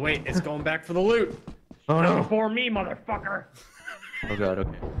 Oh wait, it's going back for the loot. Oh no. For me, motherfucker. Oh god,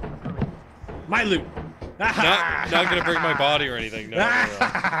 okay. My loot. Not gonna bring my body or anything. No.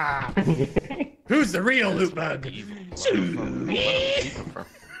 Who's the real loot bug?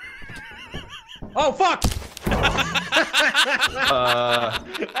 Oh fuck!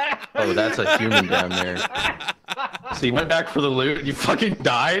 Oh, that's a human down there. So you went back for the loot and you fucking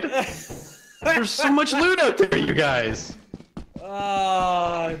died? There's so much loot out there, you guys.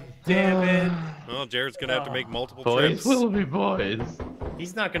 Oh damn it! Well, Jared's gonna have to make multiple Boys trips. will be boys.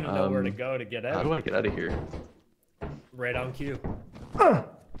 He's not gonna know where to go to get How out. do I get out of here? Right on cue.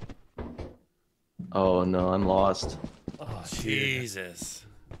 Oh no, I'm lost. Oh Jesus.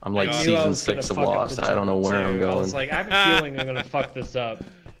 I'm like I knew I season was gonna 6 of fuck up Lost. the I don't know where I'm too. I was going. like, I have a feeling I'm gonna fuck this up.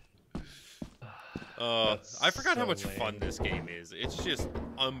 That's I forgot how so much lame. fun this game is. It's just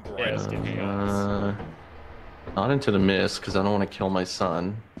Yeah, unbridled it's good. chaos. Not into the mist because I don't want to kill my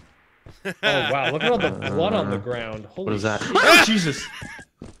son. Oh wow, look at all the blood on the ground. Holy What is that? shit. Oh, Jesus!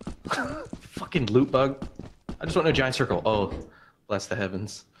 Fucking loot bug. I just went in a giant circle. Oh, bless the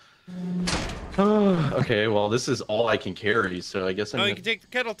heavens. Okay, well, this is all I can carry, so I guess I'm Oh, you gonna... can take the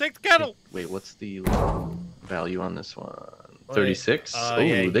kettle. Take the kettle. Wait, what's the value on this one? 36? Oh,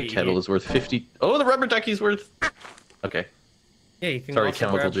 yeah, the kettle is worth 50. Oh, the rubber ducky's worth... Okay. Yeah, you can Sorry, also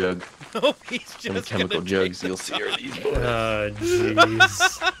chemical grab... jug. Oh, he's Some just chemical gonna jugs take you'll the- see are these boys.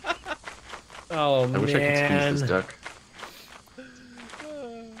 jeez. Oh I wish I could man. squeeze this duck.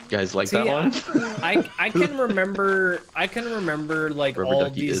 You guys like See, that one? I can remember like Rubber all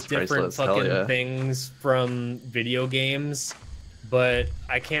ducky these is different priceless, hell fucking yeah. things from video games, but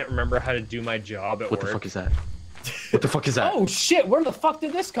I can't remember how to do my job at What work. the fuck is that? What the fuck is that? Oh shit, where the fuck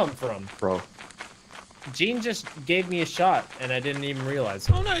did this come from? Bro. Gene just gave me a shot, and I didn't even realize.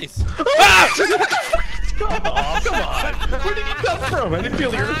 Oh, nice. Oh, come on. Where did you come from? I didn't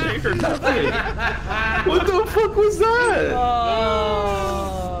feel the earthquake or nothing. What the fuck was that?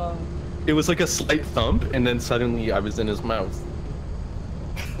 It was like a slight thump, and then suddenly I was in his mouth.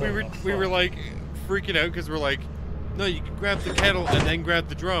 We were like freaking out because we're like, no, you can grab the kettle and then grab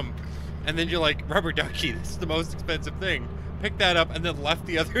the drum, and then you're like, rubber ducky, this is the most expensive thing. Pick that up and then left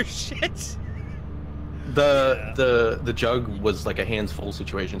the other shit. The jug was like a hands full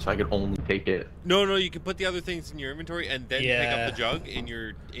situation, so I could only take it. No, you can put the other things in your inventory and then pick up the jug in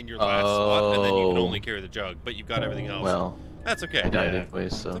your last slot, and then you can only carry the jug, but you've got everything else. Well, that's okay. I died anyway,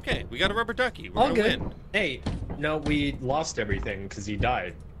 so. It's okay. We got a rubber ducky. We're All gonna good. win. Hey, no, we lost everything because he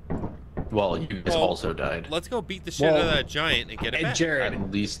died. Well, you guys also died. Let's go beat the shit out of that giant and get it back. Jared,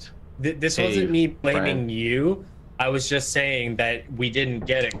 At least. This Hey, wasn't me blaming Brian. you. I was just saying that we didn't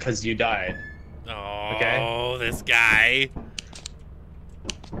get it because you died. Oh, Okay. this guy.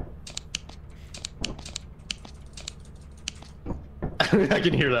 I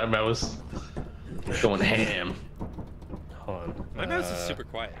can hear that mouse going ham. Hold on. My mouse is super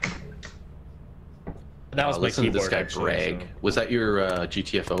quiet. That was my Listen to this keyboard, guy actually, brag. so- Was that your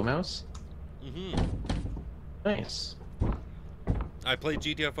GTFO mouse? Mm-hmm. Nice. I played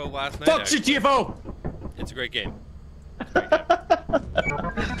GTFO last night. Fuck actually. GTFO! It's a great game.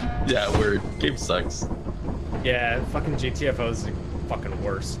 Yeah, word. Game sucks. Yeah, fucking GTFO is the fucking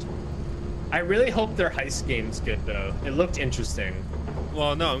worst. I really hope their heist game's good though. It looked interesting.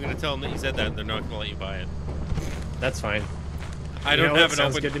 Well, no, I'm gonna tell them that you said that. And they're not gonna let you buy it. That's fine. I You don't know have what? an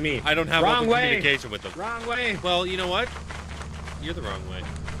Sounds open. good to me. I don't have Wrong open way. communication with them. Wrong way. Well, you know what? You're the wrong way.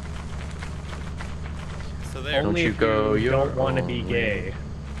 So there. Only you if go you your don't want to be own gay.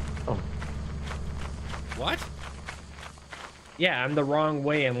 Oh. What? Yeah, I'm the wrong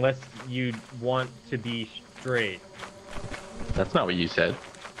way unless you want to be straight. That's not what you said.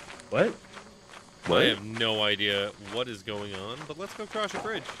 What? I have no idea what is going on, but let's go cross a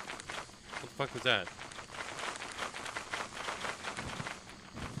bridge. What the fuck was that?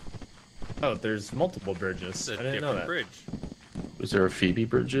 Oh, there's multiple bridges. It's a I didn't know different that. bridge. Was there a Phoebe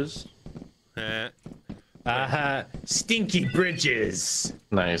Bridges? Stinky bridges.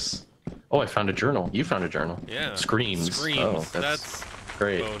 Nice. Oh, I found a journal. You found a journal. Yeah. Screams. Screams. Oh, that's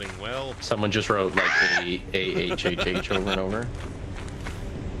great. boding well. Someone just wrote like A-H-H-H over and over.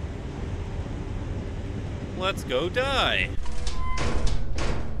 Let's go die.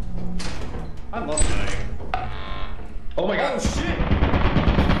 I love dying. Oh my god. Oh shit!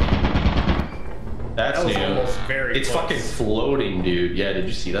 That's That was new. almost very It's close. fucking floating, dude. Yeah, did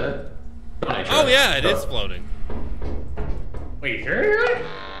you see that? Oh yeah, it is floating. Wait, here?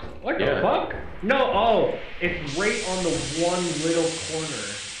 What the Yeah. fuck? No, oh, it's right on the one little corner.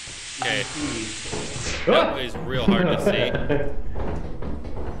 Okay. See. That was real hard to see.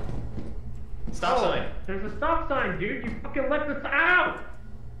 Stop sign. There's a stop sign, dude. You fucking let this out.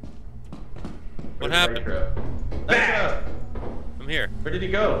 What happened? Back. I'm here. Where did he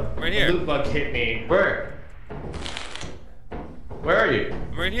go? Right The here. loot bug hit me. Where? Where are you?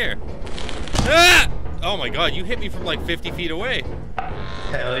 I'm right here. Ah! Oh my god, you hit me from like 50 feet away.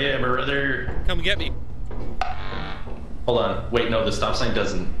 Hell yeah, brother. Come get me. Hold on. Wait, no, the stop sign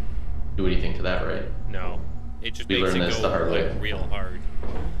doesn't do anything to that, right? No. It just We makes learned it this go the hard like way. real hard.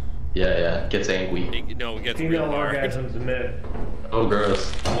 Yeah. Gets angry. No, it gets Female real hard. orgasm's a myth. Oh,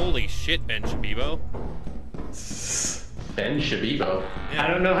 gross. Holy shit, Ben Shabibo. Ben Shabibo. I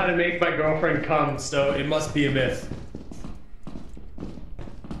don't know how to make my girlfriend come, so it must be a myth.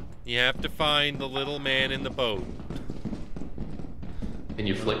 You have to find the little man in the boat. Can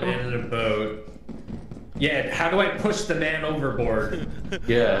you flick Man him? in a boat. Yeah, how do I push the man overboard?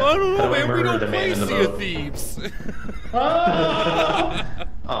 Yeah. I don't How know, do I man. We murder don't the man play in the Sea of boat? Thieves.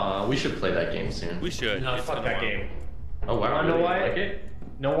 Aw, we should play that game soon. We should. No, It's fuck been a that while. game. Oh wow. Wanna know really? why? Like it?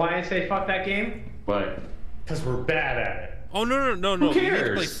 Know why I say fuck that game? Why? Because we're bad at it. Oh no. Who We need to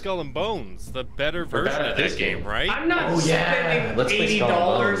cares? play Skull and Bones, the better We're version bad of at that this game, game. right? I'm not Oh, yeah. spending Let's play Skull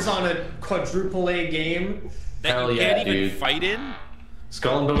and $80 Bones. on a quadruple A game. That Hell you yeah, can't even dude. fight in?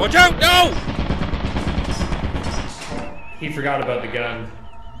 Skull and Bones. Watch out! No! He forgot about the gun.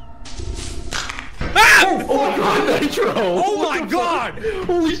 Ah! Oh my god, Nitro! Oh my god!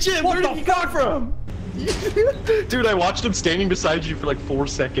 Holy shit, where did he come from? Dude, I watched him standing beside you for like 4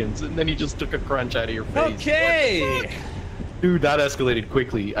 seconds, and then he just took a crunch out of your face. Okay! Dude, that escalated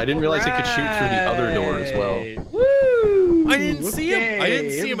quickly. I didn't realize it could shoot through the other door as well. Woo! I didn't see him. I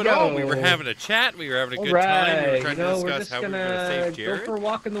didn't see him at all. We were having a chat. We were having a good time. We were trying to we're discuss just how we were gonna going to save go Jared. for a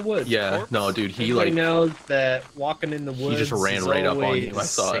walk in the woods. Yeah, corpse? no, dude, he Everybody like knows that walking in the woods. just ran is right up on always you. I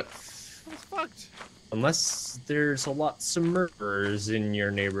saw it. safe. I was fucked. Unless there's a lot of murderers in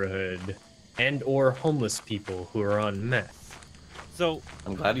your neighborhood and or homeless people who are on meth. So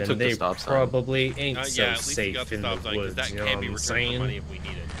I'm glad you Then took the they stop sign. probably ain't yeah, so at least you got safe the in stop the sign because woods, that you know can what be I'm returned for money saying? if we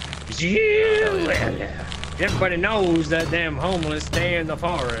need it. Yeah! Everybody knows that them homeless stay in the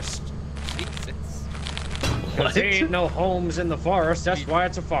forest. Jesus. Cause there ain't no homes in the forest, that's why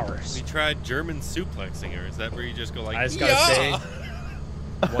it's a We forest. tried German suplexing her. Is that where you just go like, I just gotta yeah! say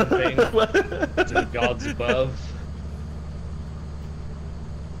one thing to the gods above.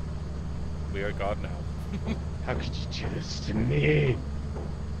 We are God now. How could you do this to me?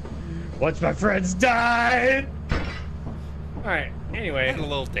 Once my friends died! Alright, I anyway. had a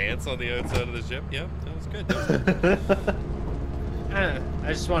little dance on the outside of the ship. Yeah, that was good. That was good. I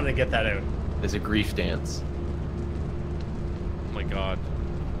just wanted to get that out. It's a grief dance. Oh my god.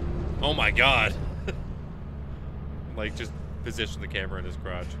 Oh my god. Like, just position the camera in his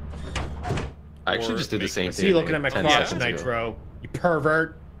crotch. I actually Or just did the make- same See thing. you looking at my 10 crotch, seconds ago. Nitro. You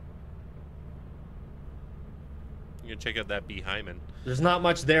pervert. You can check out that B. Hyman. There's not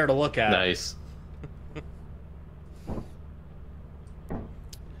much there to look at. Nice.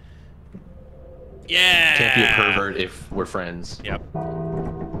 Yeah! Can't be a pervert if we're friends. Yep.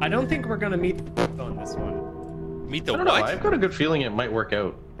 I don't think we're gonna meet on this one. Meet the I don't know. what? I've got a good feeling it might work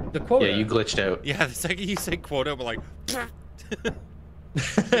out. The quota. Yeah, you glitched out. Yeah, the second you said quota, we're like,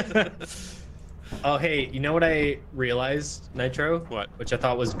 Oh, hey, you know what I realized, Nitro? What? Which I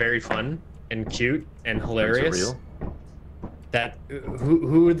thought was very fun and cute and Friends are hilarious. real. That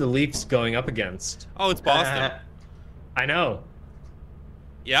who are the Leafs going up against? oh, it's Boston. I know.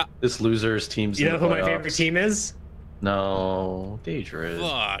 Yeah. This loser's team's You in know the who my playoffs. favorite team is? No, Deidre.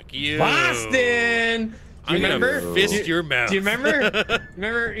 Fuck you. Boston. Do you I'm remember? gonna fist your mouth. Do you remember? You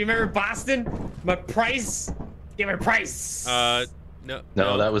remember Boston? My price. Give me a price. No,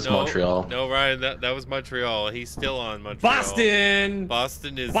 that was Montreal. No, Ryan, that was Montreal. He's still on Montreal. Boston.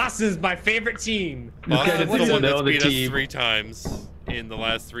 Boston's my favorite team. Boston's What the is it? one that's Know the beat us team. 3 times in the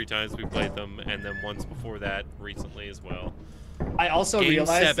last 3 times we played them, and then once before that recently as well. I also Game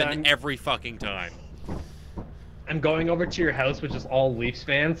realized 7 that every fucking time. I'm going over to your house, which is all Leafs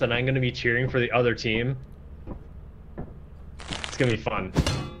fans, and I'm going to be cheering for the other team. It's going to be fun.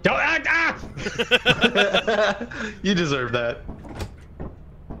 Don't act! Ah! You deserve that.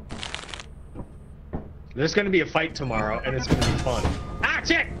 There's going to be a fight tomorrow, and it's going to be fun. Ah,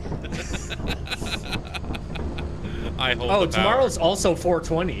 chick! I hold Oh, the power. tomorrow's also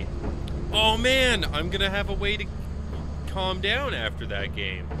 420. Oh man, I'm gonna have a way to calm down after that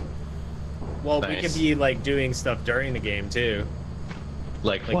game. Well, we Nice. could be, like, doing stuff during the game, too.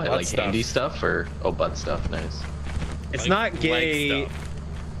 Like Like what? butt Like stuff. handy stuff or butt stuff? Nice. It's Like not leg gay stuff.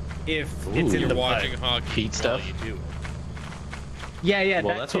 if Ooh. it's in You're the watching butt. hockey Heat while stuff? you do it. Yeah,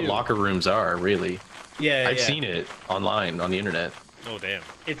 Well, that that's too. what locker rooms are, really. Yeah, I've yeah. seen it online on the internet. Oh damn.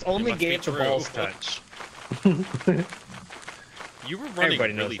 It's only must be gay if the true. balls touch. You were running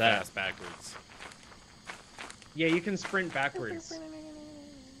Everybody knows really that. fast backwards. Yeah, you can sprint backwards.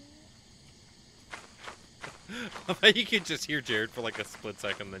 I bet you could just hear Jared for like a split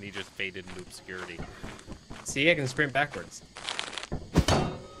second, then he just faded into obscurity. See, I can sprint backwards.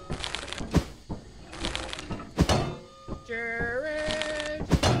 Jared!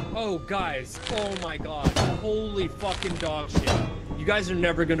 Oh, guys. Oh, my God. Holy fucking dog shit. You guys are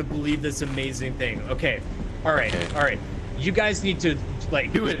never going to believe this amazing thing. Okay. All right. Okay. All right. You guys need to,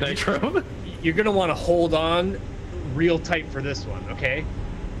 like... Do it, Nitro. You're going to want to hold on real tight for this one, okay?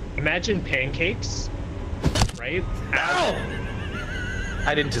 Imagine pancakes, right? Ow!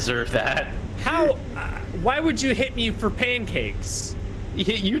 I didn't deserve that. How... why would you hit me for pancakes? He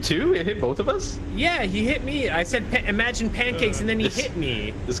hit you too? It hit both of us? Yeah, he hit me. I said, imagine pancakes, and then he this- hit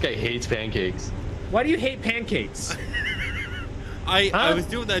me. This guy hates pancakes. Why do you hate pancakes? I Huh? was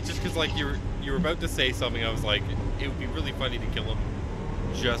doing that just because like you were about to say something. I was like, it would be really funny to kill him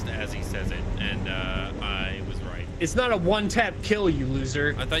just as he says it, and I was right. It's not a one-tap kill, you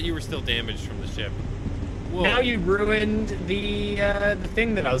loser. I thought you were still damaged from the ship. Whoa. Now you ruined the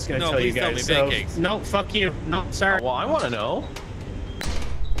thing that I was gonna No, tell you please tell me guys. So, pancakes. no, fuck you. No, sorry. Well, I want to know.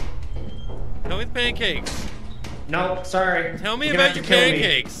 Tell me the pancakes. No, sorry. Tell me You're gonna about your have to kill me.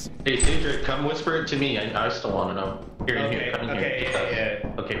 pancakes. Hey, Cedric, come whisper it to me. I still want to know. Here, Okay, come in okay, here.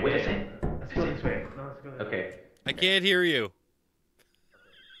 yeah. Okay, wait a second. Let's go this way. No, let's go this way. Okay. I can't hear you.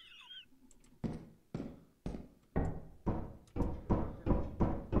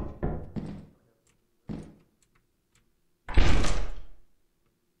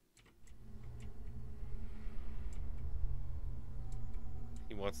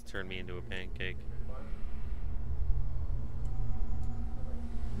 He wants to turn me into a pancake.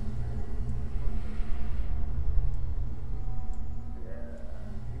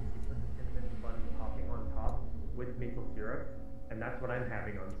 and that's what I'm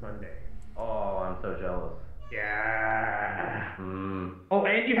having on Sunday. Oh, I'm so jealous. Yeah. Mm. Oh,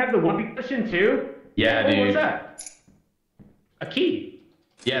 and you have the whoopee cushion too? Yeah, What dude. was that? A key.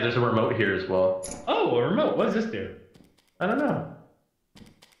 Yeah, there's a remote here as well. Oh, a remote. What does this do? I don't know.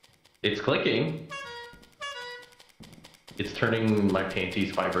 It's clicking. It's turning my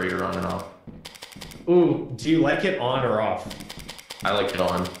panties vibrator on and off. Ooh, do you like it on or off? I like it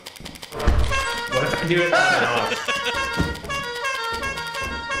on. What if I do it on and off?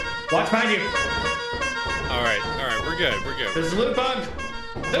 Watch behind you. All right, we're good. There's a loot bug.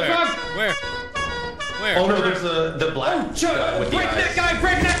 Loot Where? bug. Where? Where? Oh no, there's the black guy with the Break that eyes. guy!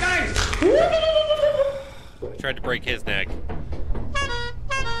 Break that guy! I tried to break his neck.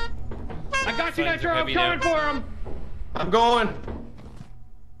 I got you, Buttons Nitro. are I'm heavy coming now. for him. I'm going.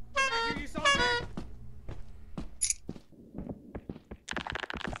 You saw me.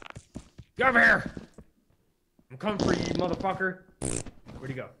 Get over here. I'm coming for you, motherfucker. Where'd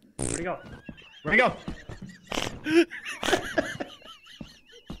he go? Where'd he go? Where'd he go?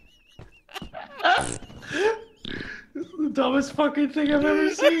 This is the dumbest fucking thing I've ever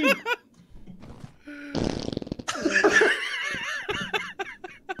seen.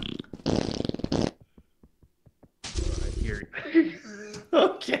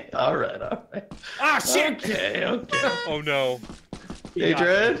 Okay, alright. Ah, shit! Okay. Oh no. Hey,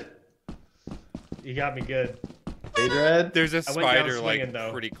 Dread. You got me good. Hey, Dread. There's a I went down spider swinging, like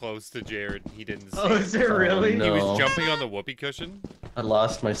though. pretty close to Jared. He didn't see. Oh, is it really? no. He was jumping on the whoopee cushion I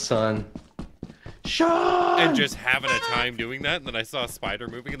lost my son. Sean! and just having a time doing that, and then I saw a spider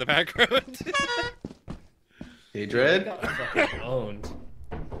moving in the background. Hey, Dread. Fucking owned.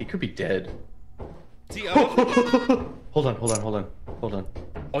 He could be dead. See, oh, Hold on.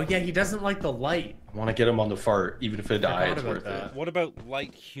 Oh yeah, he doesn't like the light. I want to get him on the fart, even if it Forgot dies. It's about worth that. it. what about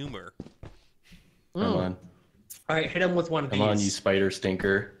light humor? Come on. All right, hit him with one of Come on, you spider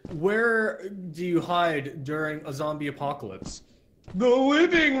stinker. Where do you hide during a zombie apocalypse? The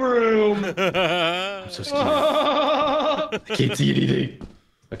living room. I'm so scared. I can't see anything.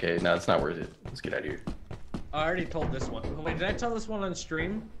 Okay, no, it's not worth it. Let's get out of here. I already told this one. Wait, did I tell this one on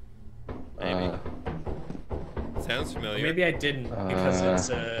stream? Maybe. Sounds Or familiar. maybe I didn't because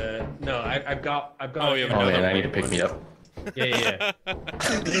it's no. I've got. Oh, you have Oh another man, I need to one. pick me up. Yeah.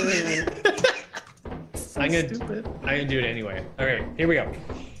 I'm gonna do it anyway. Okay, here we go.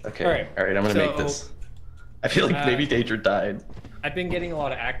 Okay, All right, I'm gonna make so, this. I feel like maybe Danger died. I've been getting a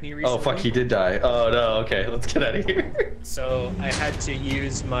lot of acne recently. Oh fuck, he did die. Oh no, okay, let's get out of here. So I had to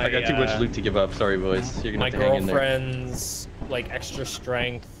use my. I got too much loot to give up. Sorry, boys. You're gonna My have to hang in there. girlfriend's like extra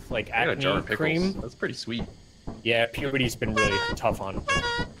strength like I got a jar acne of pickles. cream. That's pretty sweet. Yeah, puberty's been really tough on her.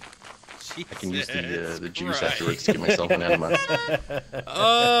 I can use the juice Christ. afterwards to give myself an enema.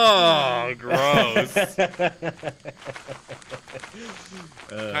 Oh, gross.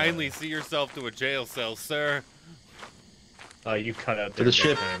 Kindly see yourself to a jail cell, sir. Oh, you cut out To the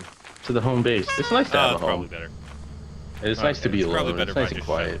ship. time. To the home base. It's nice to have a It's probably home. better. It's nice to be It's probably alone. better It's if I nice and just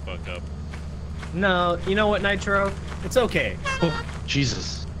quiet. shut the fuck up. No, you know what, Nitro? It's okay. Oh,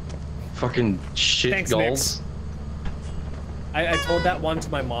 Jesus. Fucking shit Thanks, gulls. Mix. I told that one to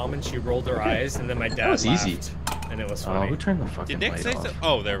my mom and she rolled her eyes, and then my dad was laughed, easy. and it was Oh, funny. who turned the fucking Did Nick light say off? so?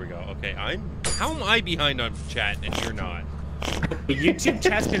 Oh, there we go. Okay, how am I behind on chat and you're not? YouTube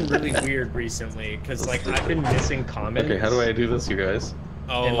chat's been really weird recently because like I've been missing comments. Okay, how do I do this, you guys?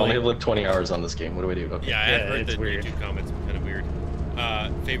 Oh, I only have like 20 hours on this game. What do I do? Okay. yeah, I Yeah, had heard it's the weird. YouTube comments were kind of weird.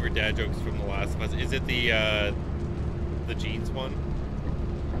 Favorite dad jokes from The Last of Us. Is it the jeans one?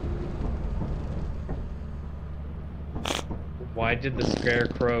 Why did the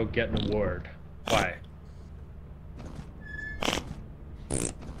Scarecrow get an award? Why?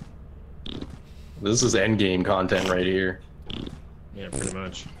 This is endgame content right here. Yeah, pretty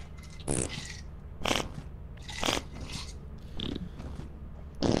much.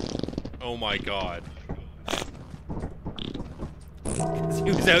 Oh my god.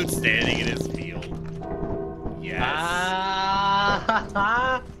 He was outstanding in his field. Yes.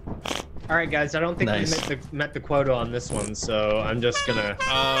 All right, guys. I don't think Nice. we met the quota on this one, so I'm just gonna.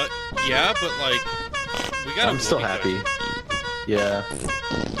 Yeah, but like, we got. I'm still happy. Yeah.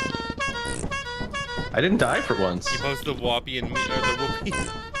 I didn't die for once. You posted the Whoppy and me, or the Whoopie.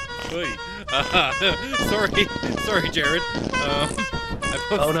 Oy. Sorry, Jared. I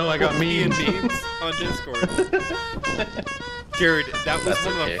posted Oh no, I got Whoopie and memes. memes on Discord. Jared, that was That's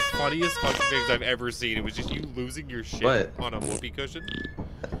one okay. of the funniest fucking things I've ever seen. It was just you losing your shit What? on a whoopee cushion,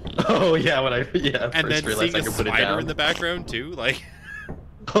 Oh yeah, when I and first then realized seeing I a could put it spider down. in the background too. Like,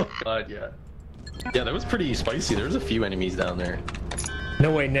 Oh god, yeah. Yeah, that was pretty spicy. There was a few enemies down there.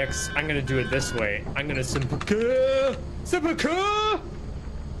 No way, Nix. I'm gonna do it this way. I'm gonna seppuku.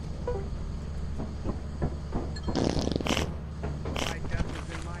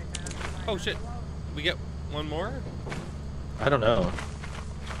 Oh shit. We get one more? I don't know.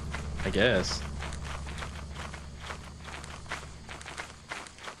 I guess.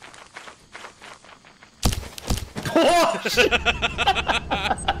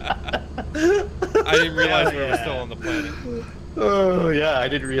 I didn't realize we were still on the planet. Oh yeah, I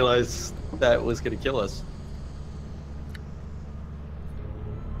didn't realize that was gonna kill us.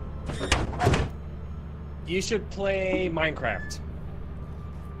 You should play Minecraft.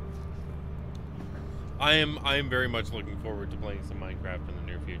 I am very much looking forward to playing some Minecraft in the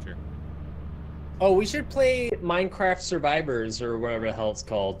near future. Oh, we should play Minecraft Survivors or whatever the hell it's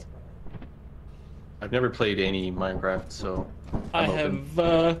called. I've never played any Minecraft, so I open.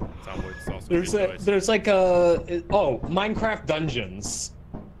 have. It's also There's like a Minecraft Dungeons.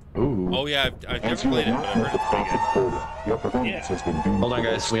 Ooh. Oh yeah, I've never As you played it, have but not I've met the heard it's pretty good. profit quota, your performance has been deemed. Hold on,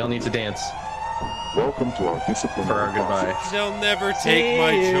 guys. We all need to dance Welcome to our disciplinary for our goodbye. process. They'll never take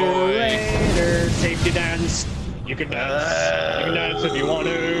my joy. Later, safety dance. You can dance. You can dance if you want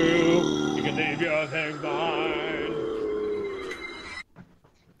to. You can leave your things behind.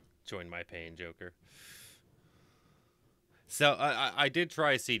 Join my pain, Joker. So I did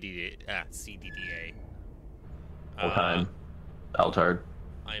try CDDA. Full time. Altard.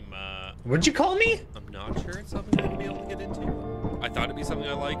 What'd you call me? I'm not sure it's something I'm gonna be able to get into. I thought it'd be something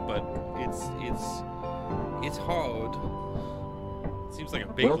I like, but it's hard. It seems like a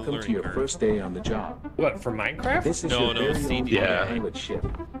big Welcome to learning your curve. first day on the job. What, for Minecraft? This is No, your very own CDDA. pilot ship,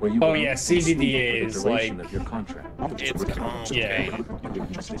 where you Oh, will yeah, be sleeping CDDA for is the duration like- of your contract. It's complicated.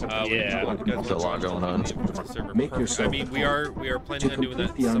 Yeah. There's a lot going on. Make yourself I mean, we are planning To on doing complete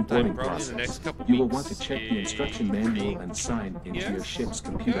that the sometime onboarding probably in the process, next couple you weeks. will want to check the instruction manual and sign into your Yes. ship's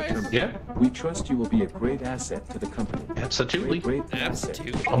computer Yes. terminal. Yeah. We trust you will be a great asset to the company. Absolutely. Great asset.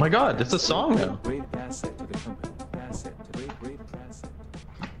 Absolutely. Oh my god, that's a song now. Great asset to the company. Asset to great asset.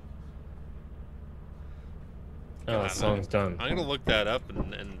 Oh, the song's done. I'm gonna look that up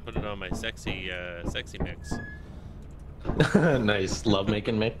and put it on my sexy mix. Nice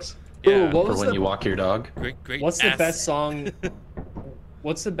lovemaking mix Ooh, what for was when the, you walk your dog. Great. What's the ass. best song?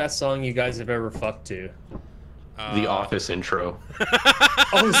 What's the best song you guys have ever fucked to? The Office intro.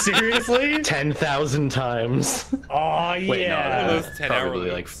 Oh, seriously? 10,000 times. Oh, yeah. Wait, no, Those 10-hour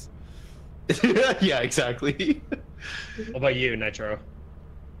probably like. loops. Yeah, exactly. What about you, Nitro?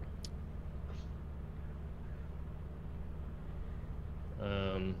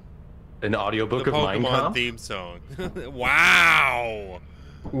 An audiobook The of Mein Pokemon Kampf? theme song. Wow.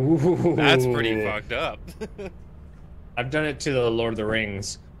 Ooh. That's pretty fucked up. I've done it to the Lord of the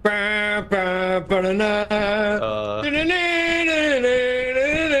Rings.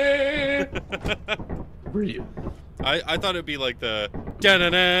 Were you? I thought it'd be like the.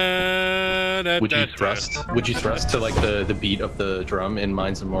 Would you thrust to like the beat of the drum in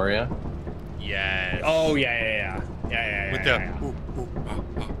Mines of Moria? Yes. Oh, yeah. With the.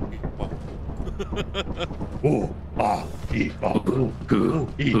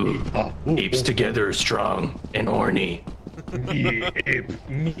 Apes together strong and horny. Oh,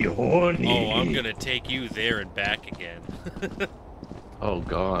 I'm gonna take you there and back again. Oh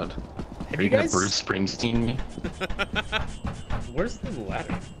god. Have Are you you gonna guys- Bruce Springsteen me? Where's the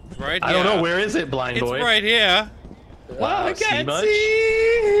ladder? Right. I don't know, here. where is it, blind It's boy? right here. Wow, I see can't much?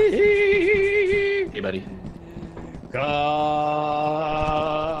 see. Hey buddy. Kalema.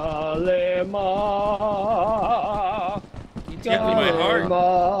 Get me my heart.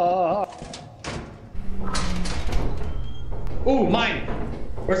 Ooh, mine.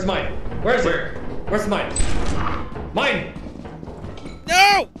 Where's mine? Where is it? Where's mine? Mine.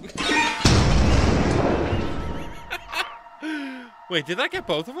 No! Wait, did that get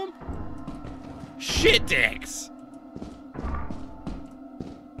both of them? Shit dicks!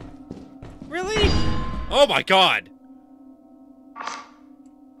 Really? Oh my god!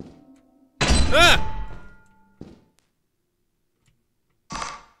 Ah!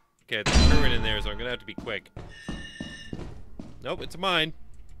 Okay, there's a turret in there, so I'm gonna have to be quick. Nope, it's mine.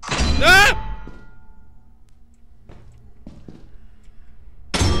 Ah!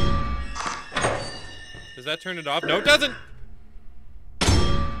 Does that turn it off? No, it doesn't!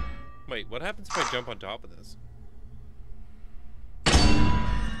 Wait, what happens if I jump on top of this?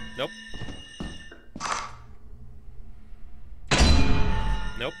 Nope.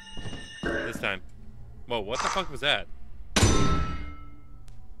 Nope. This time. Whoa, what the fuck was that?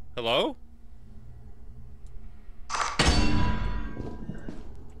 Hello?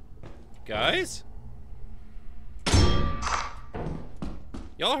 Guys?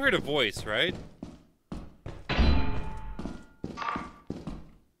 Y'all heard a voice, right?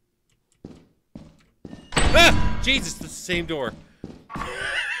 Ah! Jesus, it's the same door.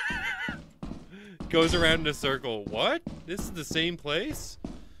 Goes around in a circle. What? This is the same place?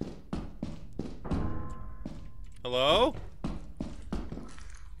 Hello?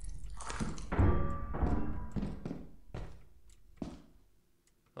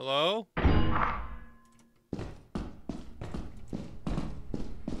 Hello?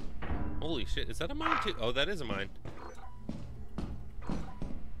 Holy shit, is that a mine too? Oh, that is a mine.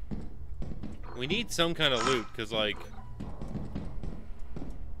 We need some kind of loot, because, like,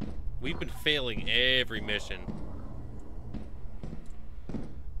 we've been failing every mission.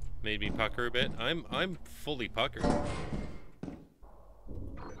 Made me pucker a bit. I'm fully puckered.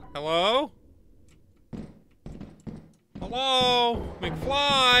 Hello? Hello?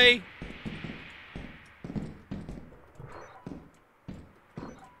 McFly?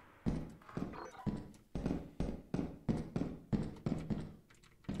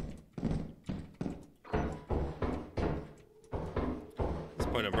 At this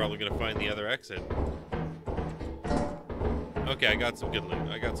point, I'm probably gonna find the other exit. Okay, I got some good loot.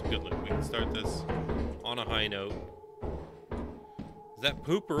 We can start this on a high note. Is that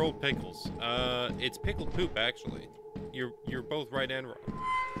poop or old pickles? It's pickled poop, actually. You're both right and wrong.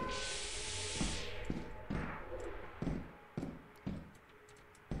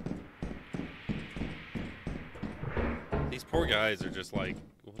 These poor guys are just like,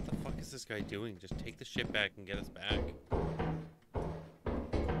 what the fuck is this guy doing? Just take the shit back and get us back.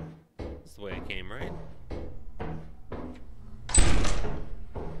 That's the way I came, right?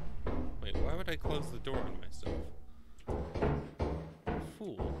 Wait, why would I close the door on myself?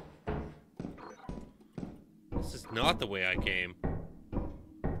 Fool. This is not the way I came.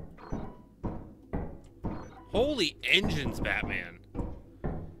 Holy engines, Batman.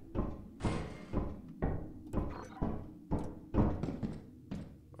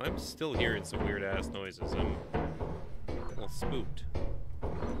 I'm still hearing some weird ass noises. I'm a little spooked.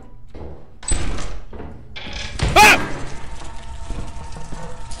 Ah!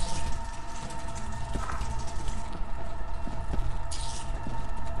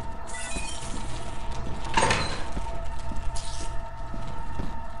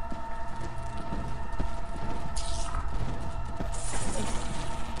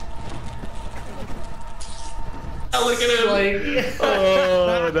 Look at him! Like,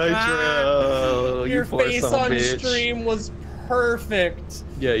 Oh, Nitro! your poor face son of a on bitch. stream was perfect.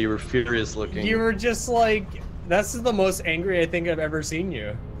 Yeah, you were furious looking. You were just like, that's the most angry I think I've ever seen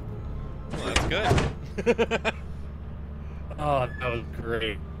you. Well, that's good. Oh, that was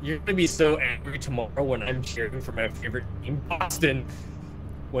great. You're gonna be so angry tomorrow when I'm cheering for my favorite team, Boston,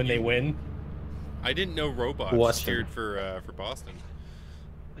 when they win. I didn't know robots Boston. cheered for Boston.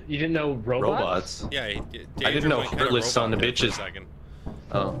 You didn't know robots? Yeah, I didn't know heartless son of bitches.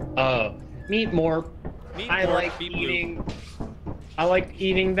 Oh, meat more. I like eating. I like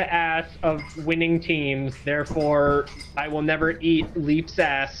eating the ass of winning teams. Therefore, I will never eat Leaf's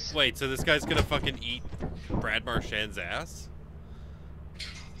ass. Wait, so this guy's gonna fucking eat Brad Marchand's ass?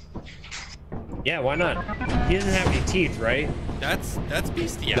 Yeah, why not? He doesn't have any teeth, right? That's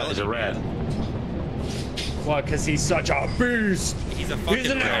bestiality. That was a rat. What? Because he's such a beast. He's a fucking He's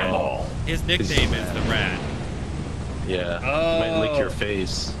an rat. animal. His nickname is the Rat. Yeah. Oh. Might lick your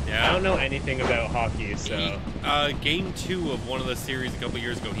face. Yeah. I don't know anything about hockey, so. Game 2 of one of the series a couple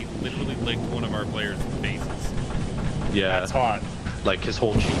years ago, he literally licked one of our players' faces. Yeah. That's hot. Like his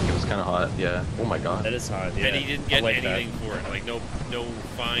whole cheek. It was kind of hot. Yeah. Oh my god. That is hot. Yeah. And he didn't get I like anything for it. Like no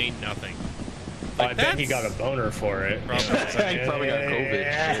fine, nothing. Like, I bet he got a boner for it. Probably. He probably got COVID.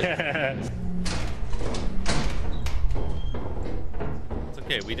 Yeah. It's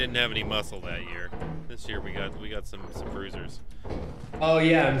okay. We didn't have any muscle that year. This year we got some bruisers. Oh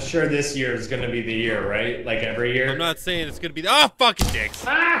yeah, I'm sure this year is gonna be the year, right? Like every year. I'm not saying it's gonna be the fucking dicks.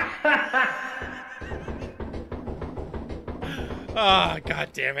 Ah, god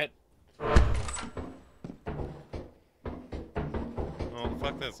damn it. Oh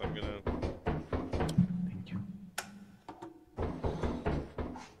fuck this, I'm gonna.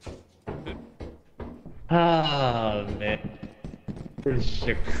 Oh man. It's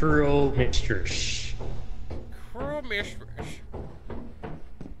a cruel mistress. Cruel mistress.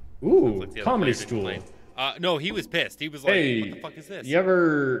 Ooh, Like the other comedy player didn't stool. complain. No, he was pissed. He was like, Hey, what the fuck is this? you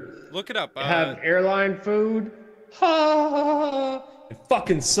ever Look it up. have airline food? Ha! It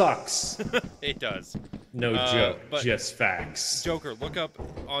fucking sucks. It does. No joke, but- just facts. Joker, look up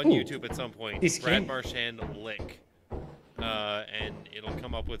on Ooh. YouTube at some point. He's Brad king. Marchand lick. And it'll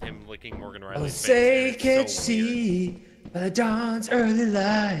come up with him licking Morgan Oh, Riley's say face. can't It's so weird. see by the dawn's early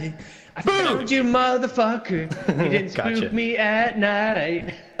light. I found you, motherfucker. You didn't spook Gotcha. me at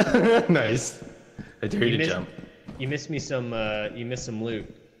night. Nice. I dare you to jump. You missed me some. You missed some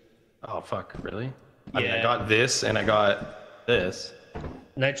loot. Oh fuck, really? I mean, I Yeah. got this and I got this.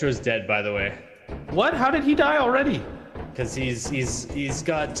 Nitro's dead, by the way, What? How did he die already? because he's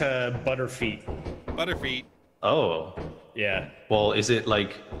got butter feet. Butterfeet. Oh. Yeah. Well, is it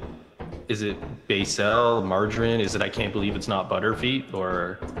Basil, margarine? Is it I can't believe it's not Butterfeet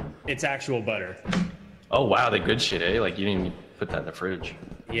or? It's actual butter. Oh wow, the good shit, eh? Like you didn't even put that in the fridge.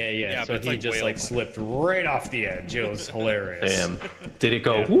 Yeah, Yeah, so but it's he like just whale like butter. slipped right off the edge. It was hilarious. Damn. Did it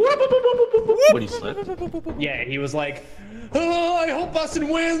go? Yeah. Whoop, whoop, whoop, whoop, whoop, whoop, when he slipped? Yeah, he was like, "Oh, I hope Boston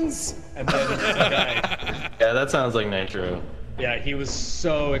wins," and then he died. Yeah, that sounds like Nitro. Yeah, he was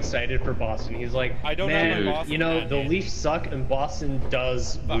so excited for Boston. He's like, I don't have man, my Boston you know, hat the in." Leafs suck and Boston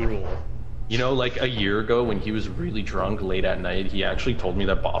does rule. You know, like a year ago when he was really drunk late at night, he actually told me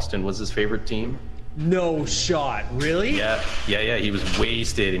that Boston was his favorite team. No shot, really? Yeah. He was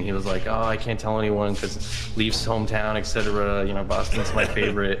wasted and he was like, "Oh, I can't tell anyone because Leafs hometown, etc. You know, Boston's my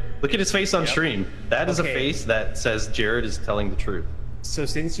favorite." Look at his face on stream. That is Okay. a face that says Jared is telling the truth. So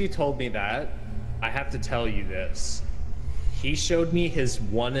since you told me that, I have to tell you this. He showed me his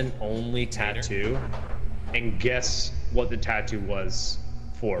one and only tattoo, and guess what the tattoo was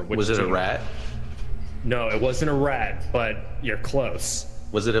for? Which Was it a team? rat? No, it wasn't a rat, but you're close.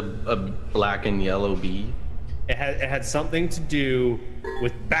 Was it a black and yellow bee? It had something to do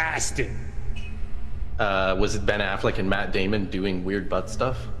with Boston. Was it Ben Affleck and Matt Damon doing weird butt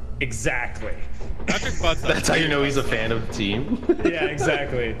stuff? Exactly. Patrick Butt's That's how you know he's a fan of the team. Yeah,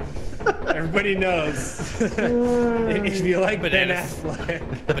 exactly. Everybody knows. If you like Bananas. Ben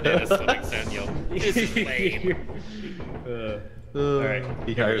Affleck. Banana slipping, Daniel. This is lame. Alright.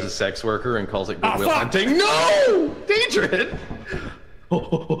 He hires a sex worker and calls it Ah, Goodwill fuck! Hunting. No! Adrian!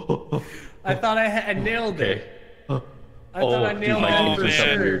 I thought I nailed it. Okay. I thought I dude, nailed my it Oh, for connection's man. so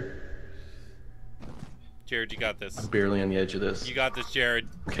sure. weird. Jared, you got this. I'm barely on the edge of this. You got this, Jared.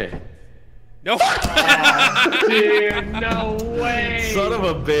 Okay. No. Dude, no way. Son of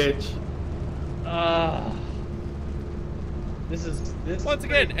a bitch. This is Once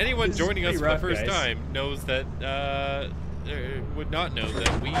again, anyone this is joining us pretty for rough, the first guys. time knows that would not know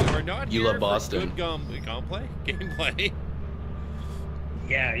that we are not You here love Boston. for good gameplay.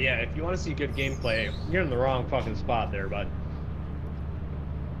 Yeah. If you want to see good gameplay, you're in the wrong fucking spot there, bud.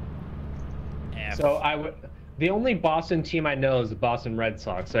 So the only Boston team I know is the Boston Red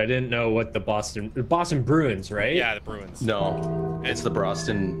Sox. So I didn't know what the Boston Bruins, right? Yeah, the Bruins. No. It's the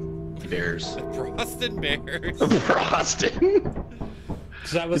Boston Bears. Boston Bears. Boston.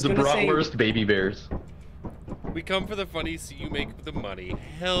 So I was The gonna say, Bratwurst Baby Bears. We come for the funny, so you make the money.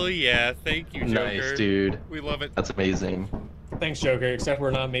 Hell yeah! Thank you, Joker. Nice, dude. We love it. That's amazing. thanks, Joker. Except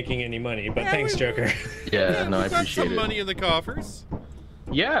we're not making any money, but Yeah, thanks, we- Joker. Yeah, no, I We've got appreciate some it. money in the coffers.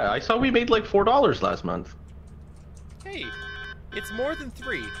 Yeah, I saw we made like $4 last month. Hey, it's more than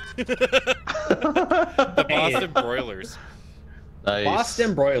 3. The Boston Broilers. Nice.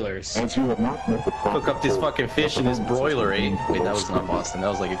 Boston Broilers. As you have not met the Cook up this fucking fish in this broiler, eh? Wait, that was not Boston. That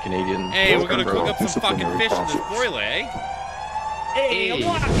was like a Canadian. Hey, we're gonna bro. cook up some fucking fish in this broiler, eh? Hey, I'm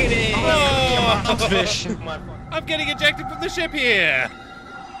locking it. Oh, Fish. I'm getting ejected from the ship here.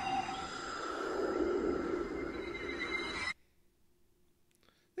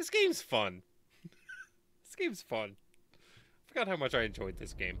 This game's fun. This game's fun. I forgot how much I enjoyed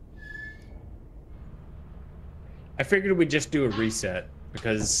this game. I figured we'd just do a reset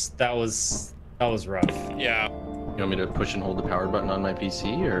because that was rough. Yeah. You want me to push and hold the power button on my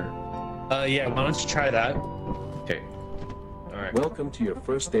PC, or? Yeah, why don't you try that? Okay. All right. Welcome to your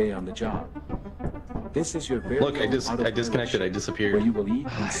first day on the job. This is your very Look, I own disconnected. I auto-pilot ship disappeared. where you will eat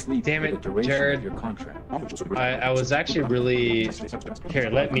and sleep Damn for it, the duration Jared. of your contract. I was actually really... Here,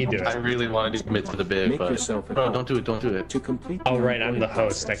 let me do I it. really wanted to commit to the bid, Make but yourself at no, home. don't do it. Don't do it. To complete Oh, the right, I'm the onboarding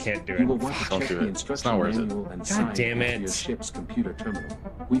host. I process, can't do You will it. want to Don't check do the it. It's instruction not worth it. manual and sign damn into it. your ship's computer terminal.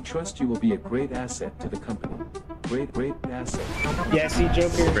 We trust you will be a great asset to the company. Great asset. Yeah, see,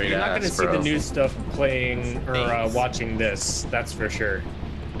 Joker, Great you're not going to ass, see bro. the new stuff playing or Thanks. watching this. That's for sure.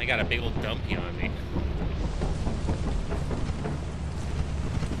 I got a big old dumpy on me.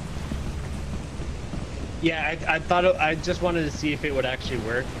 Yeah, I thought I just wanted to see if it would actually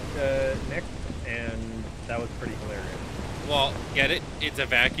work, Nick, and that was pretty hilarious. Well, get it? It's a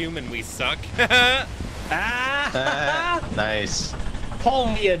vacuum and we suck. Ah! Nice.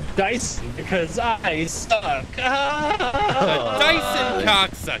 Call me a Dyson because I suck. A Dyson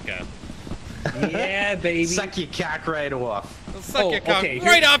cocksucker. Yeah, baby. Suck your cock right off. I'll suck Oh, your cock okay,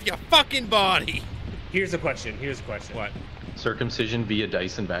 right off your fucking body. Here's a question. What? Circumcision via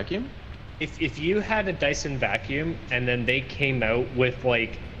Dyson vacuum? If you had a Dyson vacuum and then they came out with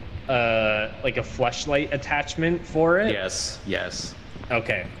like a fleshlight attachment for it. Yes.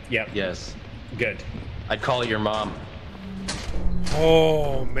 Okay. Yep. Yes. Good. I'd call it your mom.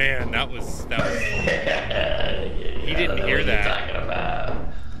 Oh man, that was. He didn't hear that. Talking about.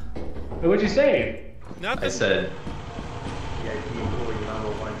 What'd you say? Nothing. I said.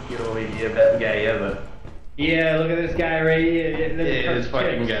 Yeah, look at this guy right here. Yeah, this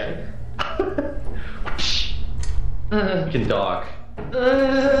fucking guy. You can dock.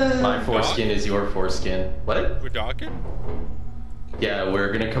 My foreskin is your foreskin. What? We're docking? Yeah,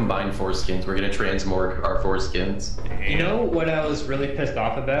 we're gonna combine foreskins. We're gonna transmorg our foreskins. You know what I was really pissed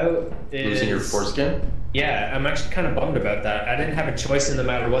off about is Losing your foreskin? Yeah, I'm actually kind of bummed about that. I didn't have a choice in the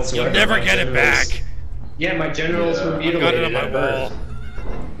matter whatsoever. You'll never My get it back. Yeah, my genitals were Got mutilated it on my at birth. wall.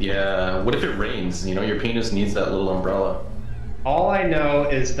 Yeah, what if it rains? You know, your penis needs that little umbrella. All I know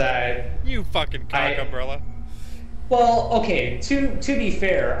is that You fucking cock umbrella. well, okay, to be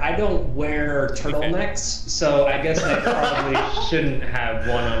fair, I don't wear turtlenecks, so I guess I probably shouldn't have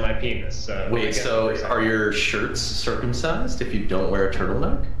one on my penis. So I Wait, guess so there's that. are your shirts circumcised if you don't wear a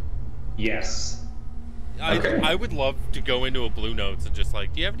turtleneck? Yes. Okay. I would love to go into a Blue Notes and just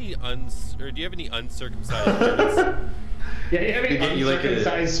like, do you have any uncircumcised shirts? Yeah, you have any They get you like a-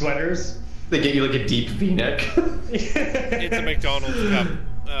 uncircumcised sweaters? They get you like a deep V-neck. It's a McDonald's cup.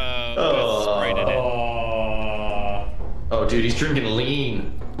 With Sprite in it. Oh, dude, he's drinking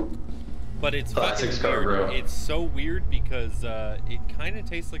lean. But it's Classic fucking weird. Scarborough. It's so weird because it kind of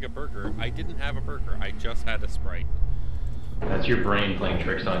tastes like a burger. I didn't have a burger. I just had a Sprite. That's your brain playing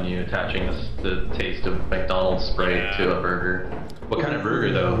tricks on you, attaching the taste of McDonald's Sprite to a burger. What kind of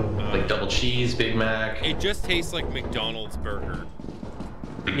burger, though? Like double cheese, Big Mac? It just tastes like McDonald's burger.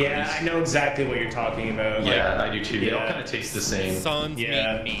 Yeah, I know exactly what you're talking about. Yeah, like, I do too. They all kind of taste the same. Sans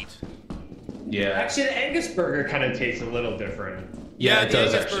Yeah. meat. Yeah. Actually, the Angus burger kind of tastes a little different. Yeah, it the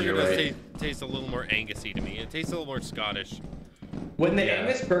does Angus actually. burger You're does right. taste a little more Angusy to me. It tastes a little more Scottish. When the Yeah.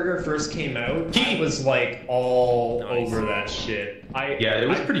 Angus burger first came out, I was like all Nice. over that shit. Yeah, it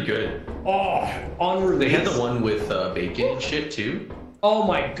was pretty good. Oh, on release. They had the one with bacon and shit too. Oh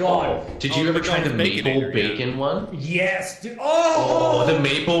my god. Did Oh, you the ever try the McDonald's maple Baconator, yeah. bacon one? Yes, dude. Oh, Oh, the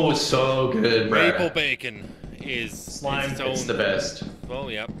maple was so good, bro. Maple bacon is Slime. its own. It's the best.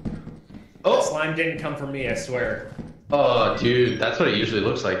 Well, yep. Oh, slime didn't come from me, I swear. oh, dude, that's what it usually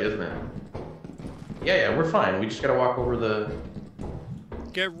looks like, isn't it? Yeah, we're fine. We just gotta walk over the.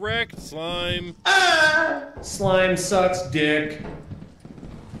 Get wrecked, slime. Slime sucks dick.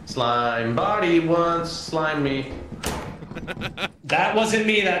 Slime body once slime me. That wasn't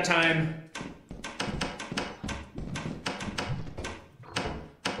me that time.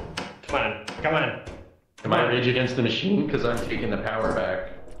 Come on. Am I Rage Against the Machine? Because I'm taking the power back.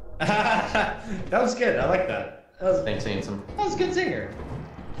 That was good. I like that. Thanks, Ansem. That was a good singer.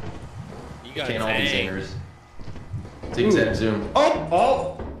 You guys Can't all be hang. zingers. Zing, zag, zoom.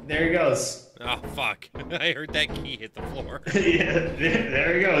 Oh, there he goes. Oh fuck! I heard that key hit the floor. Yeah,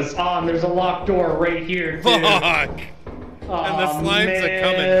 there he goes. Oh, and there's a locked door right here, too. Fuck! Oh, And the slimes are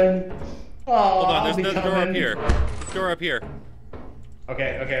coming. Oh, Hold on, I'll there's be another door up coming. here. Door up here.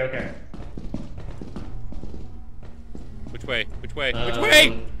 Okay. Which way? Which way? Which Um,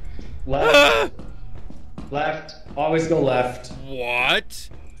 way? Left. Ah! Left. Always go left. What?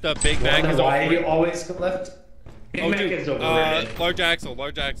 The Big Mac Wonder is why over. you always go left? Big Mac is overrated. large axle,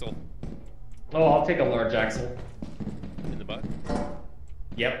 large axle. Oh, I'll take a large axle. In the butt.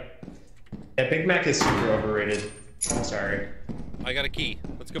 Yep. Yeah, Big Mac is super overrated. I'm sorry. I got a key.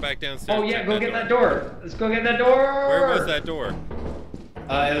 Let's go back downstairs. Oh yeah, check go get that door. Let's go get that door. Where was that door?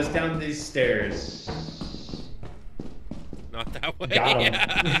 It was down these stairs. Not that way. Got him.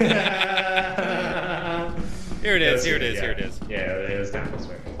 Here it is. Here it Yeah. is. Here it is. Yeah, it was down this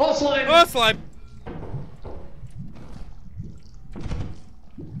way. Oh, slime! Oh, slime.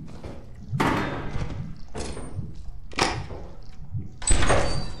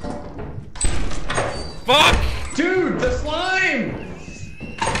 Fuck! Dude, the slime!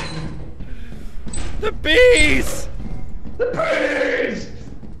 The bees! The bees!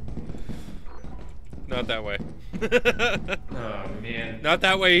 Not that way. Oh man. Not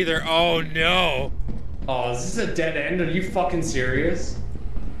that way either. Oh no. Oh, is this a dead end? Are you fucking serious?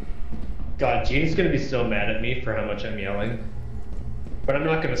 God, Gene's gonna be so mad at me for how much I'm yelling. But I'm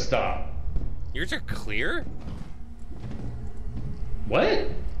not gonna stop. Yours are clear? What?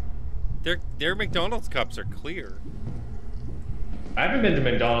 Their McDonald's cups are clear. I haven't been to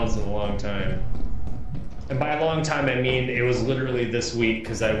McDonald's in a long time. And by a long time, I mean it was literally this week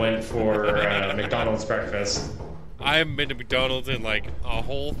because I went for McDonald's breakfast. I haven't been to McDonald's in like a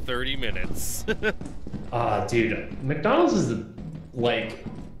whole 30 minutes. Dude, McDonald's is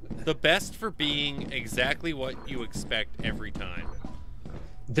the best for being exactly what you expect every time.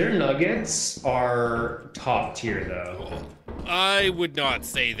 Their nuggets are top tier though. I would not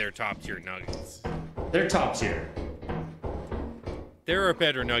say they're top tier nuggets. They're top tier. There are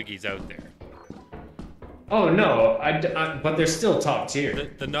better nuggies out there. Oh no, but they're still top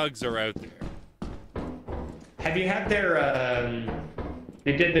tier. The nugs are out there. Have you had their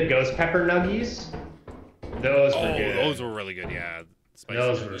they did the ghost pepper nuggies? Those were good. Those were really good, yeah. Spicy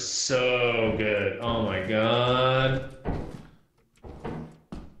Those were so good. Oh my god.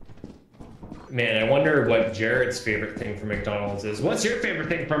 Man, I wonder what Jared's favorite thing from McDonald's is. What's your favorite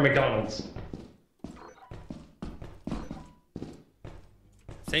thing from McDonald's?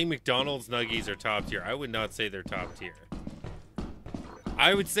 Saying McDonald's nuggies are top tier, I would not say they're top tier.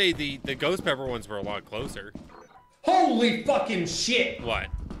 I would say the ghost pepper ones were a lot closer. Holy fucking shit! What?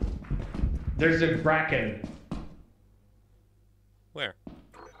 There's a Bracken. Where?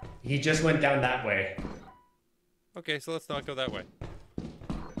 He just went down that way. Okay, so let's not go that way.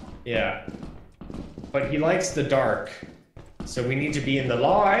 Yeah. But he likes the dark. So we need to be in the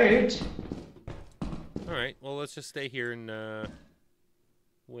light. Alright, well let's just stay here and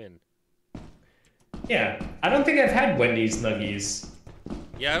win. Yeah. I don't think I've had Wendy's nuggies.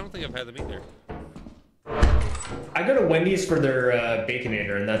 Yeah, I don't think I've had them either. I go to Wendy's for their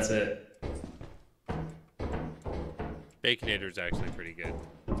Baconator, and that's it. Baconator's actually pretty good.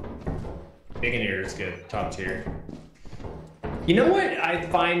 Baconator is good, top tier. You know what I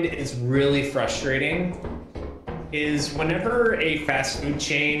find is really frustrating is whenever a fast food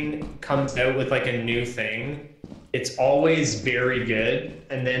chain comes out with like a new thing, it's always very good,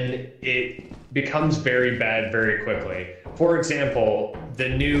 and then it becomes very bad very quickly. For example, the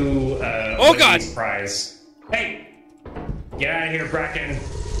new Wendy's fries. Hey! Get out of here, Bracken!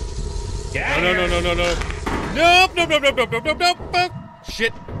 Get out of here! No. Nope, nope.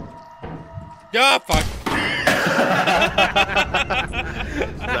 Shit. Ah, fuck.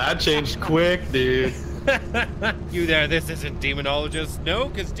 That changed quick, dude. You there, this isn't Demonologist. No,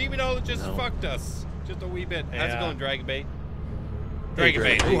 because Demonologist fucked us. Just a wee bit. How's it going, Dragon Bait? Dragon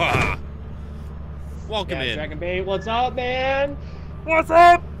Bait. Ooh-ha. Welcome in. Dragon Bait, what's up, man? What's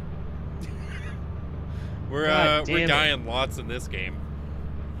up? We're damn dying lots in this game.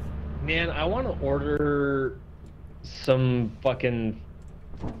 Man, I want to order some fucking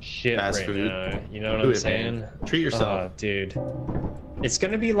shit Fast right food. now. You know what Do I'm it, saying? man. Treat yourself. Dude. It's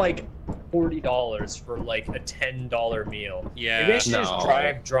gonna be like $40 for like a $10 meal. Yeah. Maybe I should just No.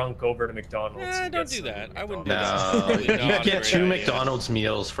 drive drunk over to McDonald's. and Don't get do some that. I wouldn't do No, that. you Not can a get great 2 idea. McDonald's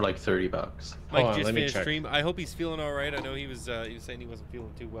meals for like $30. Mike Hold on, just let me finished check. stream. I hope he's feeling all right. I know he was saying he wasn't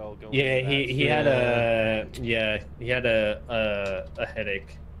feeling too well going. Yeah, through that. he had a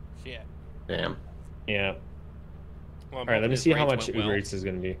headache. Shit. Damn. Yeah. Well, I'm All right, let hoping me his see how rates much went Uber well. Eats is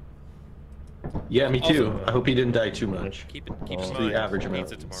gonna be. Yeah, me too. Also- I hope he didn't die too much. Keep it Oh. in The mind. average amount.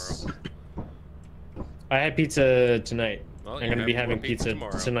 Pizza tomorrow. I had pizza tonight. Well, I'm you're gonna be having having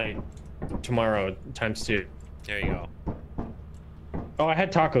more pizza pizza tomorrow. tomorrow times 2. There you go. Oh, I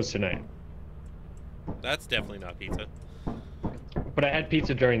had tacos tonight, That's definitely not pizza. but I had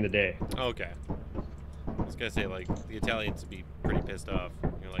pizza during the day. Okay. I was gonna say, like, the Italians would be pretty pissed off.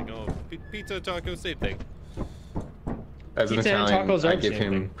 You're like, oh, pizza, taco, same thing. As an Pizza and Italian, tacos are I the give same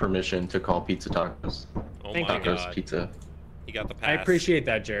him thing. permission to call pizza tacos. Oh Thank my you. Tacos god. pizza. He got the pass. I appreciate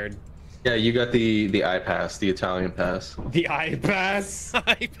that, Jared. Yeah, you got the I-Pass, the Italian pass. The iPass.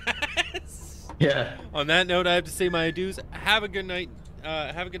 I pass. Yeah. On that note, I have to say my adieus. Have a good night.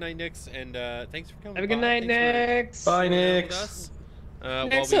 Have a good night, Nix, and thanks for coming. Have a good by. night, Thanks for Nix. Bye, hanging out with Nix. us, while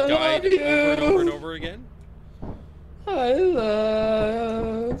Nix, we I died love over and over and you. over again. I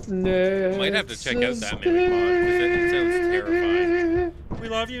love Nix. Might have to check out that mimic mod because that sounds terrifying. We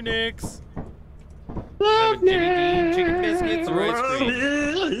love you, Nix. Love Having Jimmy Dean Nix. chicken biscuits or ice cream?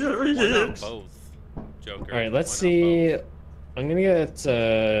 Why not both? Joker. All right, let's Why not see. both? I'm gonna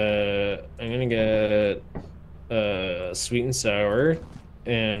get sweet and sour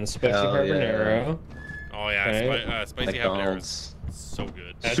and spicy Hell yeah. carbonara. Oh yeah, Okay. spicy habanero McDonald's. is so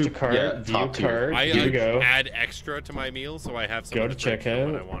good. Add to cart. Yeah, View top tier. cart. I Here we go. add extra to my meal so I have some Go in the to fridge for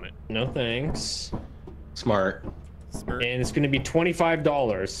when I checkout. want it. No thanks. Smart. Smart. And it's gonna be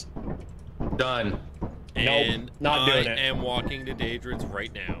 $25. Done. And not doing I it. am walking to Daedrin's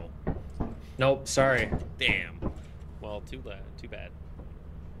right now. Nope, sorry. Damn. Well, too bad.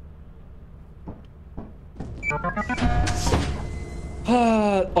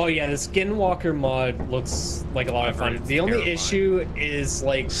 Oh yeah, the Skinwalker mod looks like a lot of fun. It's The only terrifying. issue is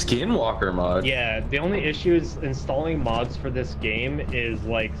like, Skinwalker mod. yeah, the only issue is installing mods for this game is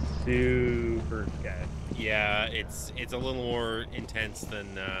like super sketch. Yeah, it's a little more intense than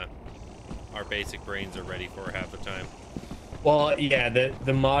our basic brains are ready for half the time. Well, yeah, the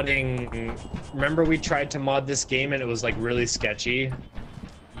modding. Remember we tried to mod this game and it was like really sketchy.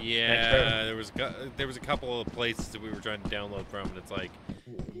 Yeah, there was a couple of places that we were trying to download from, and it's like,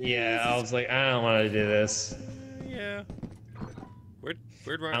 Yeah, I was like, I don't want to do this. yeah. Where'd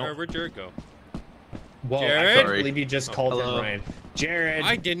don't- Jared go? Well, I Jared? can't Sorry. believe you just called hello. him Ryan. Jared.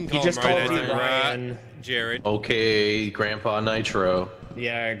 I didn't He call just him Ryan. called I you said Ryan. Jared. Okay, Grandpa Nitro.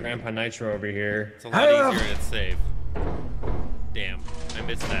 Yeah, Grandpa Nitro over here. It's a lot easier to save. Damn, I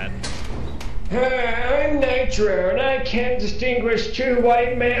missed that. I'm Nitro, and I can't distinguish two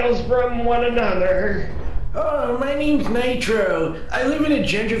white males from one another. Oh, my name's Nitro. I live in a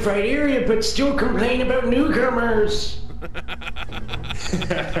gentrified area, but still complain about newcomers.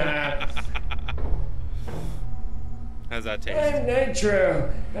 How's that taste? I'm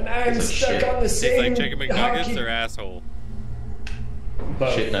Nitro, and I'm It's like stuck shit. on the Tastes same like chicken McNuggets hockey- or asshole.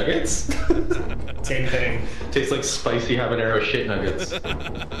 Both. Shit nuggets? Same thing. Tastes like spicy habanero shit nuggets.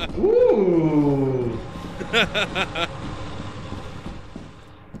 Ooh.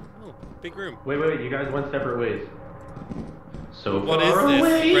 Oh, big room. Wait, you guys went separate ways. So What is far this?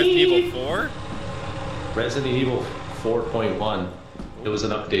 away. Resident Evil 4? Resident Evil 4.1. It was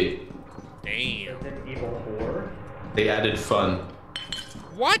an update. Damn. Resident Evil 4? They added fun.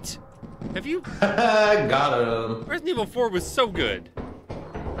 What? Have you? Got him. Resident Evil 4 was so good.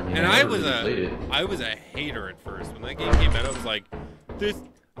 I mean, And I I never was really played it. I was a hater at first. When that game came out, I was like, this.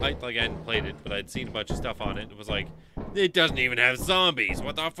 I hadn't played it, but I'd seen a bunch of stuff on it. It was like, it doesn't even have zombies.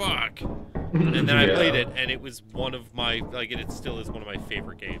 What the fuck? And then I Yeah. played it, and it was one of my it still is one of my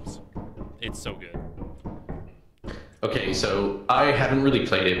favorite games. It's so good. Okay, so I haven't really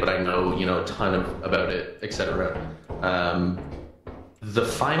played it, but I know, a ton about it, etc. The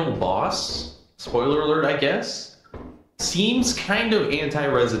final boss, spoiler alert, I guess, seems kind of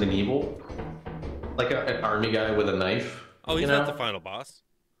anti-Resident Evil. Like an army guy with a knife. Oh, he's you know? not the final boss.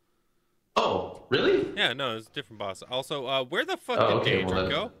 Oh, really? Yeah, no, it's a different boss. Also, where the fuck Oh, did okay, Daedra well,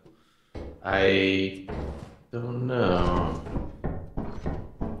 go? I don't know.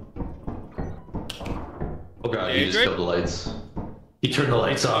 Oh god, he just Daedric? killed the lights. He turned the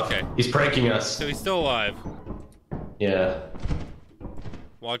lights off. Okay. He's pranking us. So he's still alive. Yeah.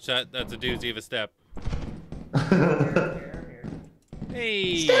 Watch that. That's a doozy of a step.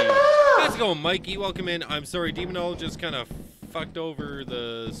 Hey, how's it going, Mikey? Welcome in. I'm sorry, Demonologist kind of fucked over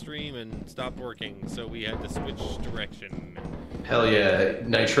the stream and stopped working, so we had to switch direction. Hell yeah.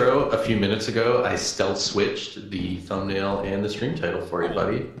 Nitro, a few minutes ago, I stealth switched the thumbnail and the stream title for you,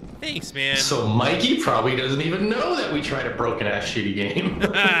 buddy. Thanks, man. So Mikey probably doesn't even know that we tried a broken ass shitty game.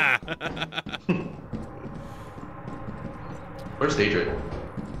 Where's Daedric?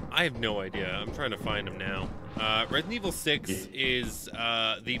 I have no idea. I'm trying to find him now. Resident Evil 6 is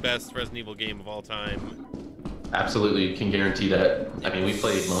the best Resident Evil game of all time. Absolutely, can guarantee that. I mean, we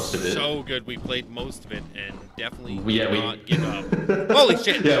played most of it. So good. We played most of it and definitely Yeah, did we- not give up. Holy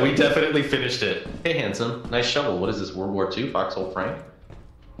shit! Yeah, we definitely finished it. Hey, handsome. Nice shovel. What is this, World War II? Foxhole Frank?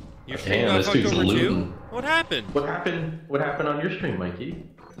 Your stream Damn, got this fucked dude's over too? looting. What happened? What happened on your stream, Mikey?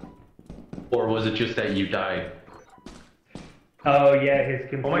 Or was it just that you died? Oh yeah, his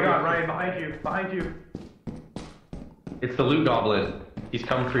computer. Oh my god, Ryan, behind you. It's the loot goblin. He's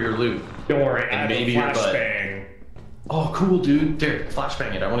coming for your loot. Don't worry, And I have maybe a your butt. flashbang. Oh, cool, dude. There,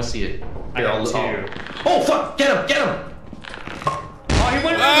 flashbang it. I want to see it. I Here, have two. Oh, fuck! Get him! Get him! Oh, he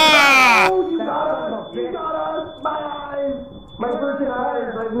went Ah! You got us! My eyes! My virgin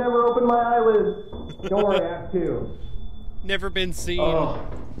eyes! I've never opened my eyelids. Don't worry, I have two. Never been seen. Oh.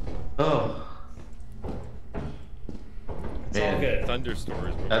 It's all Man, good.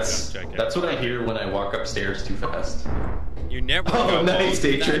 Thunderstores. that's what I hear when I walk upstairs too fast. You never. Oh, go nice,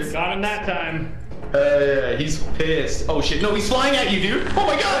 home. Daedric. Got him that time. Yeah, he's pissed. Oh shit, no, he's flying at you, dude! Oh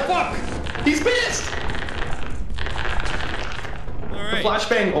my god, fuck! He's pissed! All The right.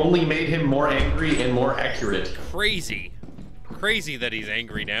 flashbang only made him more angry and more accurate. Crazy that he's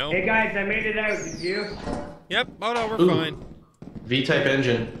angry now. Hey guys, I made it out. Did you? Yep. Oh no, we're Ooh. fine. V-type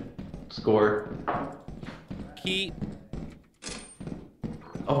engine. Score. Key.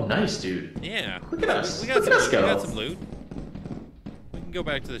 Oh, nice, dude. Yeah. Look at us. We got Look some at us loot. go. We got some loot. We can go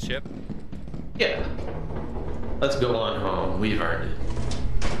back to the ship. Yeah. Let's go on home. We've earned it.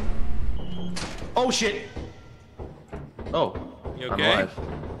 Oh shit! Oh. You I'm okay? alive.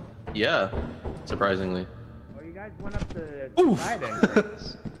 Yeah. Surprisingly. Oh, you guys went up the Oof. side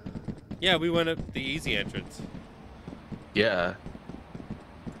entrance. Yeah, we went up the easy entrance. Yeah.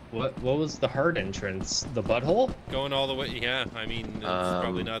 What was the hard entrance? The butthole? Going all the way. Yeah, I mean, it's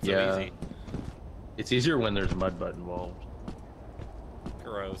probably not so yeah. easy. It's easier when there's mud butt involved.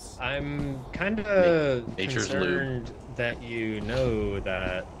 Gross. I'm kind of Nature's concerned that you know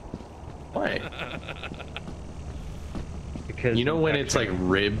that. Why? Because You know when it's like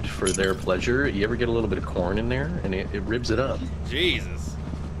ribbed for their pleasure, you ever get a little bit of corn in there and it ribs it up. Jesus.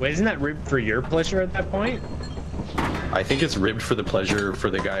 Wait, isn't that ribbed for your pleasure at that point? I think it's ribbed for the pleasure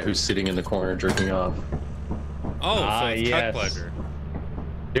for the guy who's sitting in the corner jerking off. Oh, so Ah, it's yes. cut pleasure.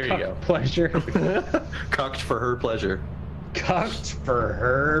 There you go. Pleasure. Cocked for her pleasure. Cocked for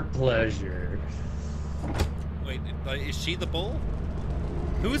her pleasure. Wait, is she the bull?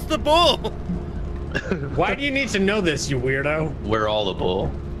 Who's the bull? Why do you need to know this, you weirdo? We're all the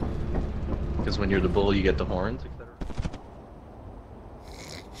bull. Because when you're the bull, you get the horns, etc.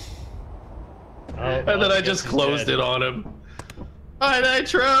 And then I just closed it on him. Hi,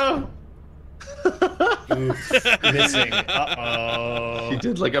 Nitro! Missing. Uh-oh. He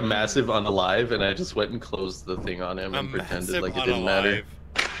did like a massive unalive, and I just went and closed the thing on him and pretended like it didn't matter.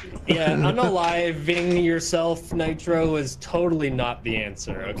 Yeah, unaliving yourself, Nitro, is totally not the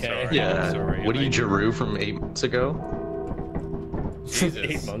answer, okay? sorry. Yeah. I'm sorry, What are you, I- Giroux from 8 months ago? Jesus.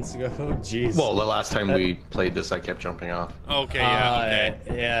 8 months ago? Oh, jeez. Well, the last time we played this, I kept jumping off. Okay, yeah,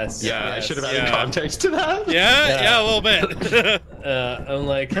 okay. Yes. Yeah, I yes. should have added yeah. context to that. Yeah, a little bit. I'm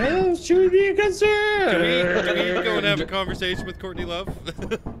like, hey, should we be concerned? Can we go and have a conversation with Courtney Love?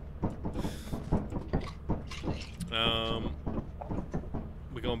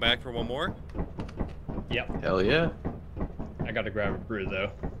 We going back for one more? Yep. Hell yeah. I gotta grab a brew,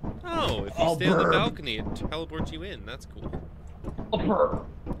 though. Oh, if you I'll stay on the burp. balcony, it teleports you in. That's cool.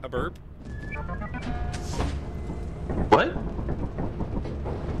 A burp? What?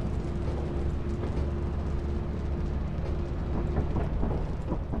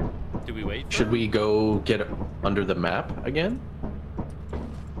 Do we wait? For Should her? we go get under the map again?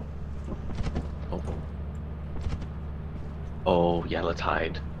 Oh. Oh, yeah, let's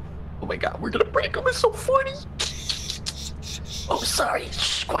hide. Oh my god, we're gonna break him. It's so funny. Oh, sorry.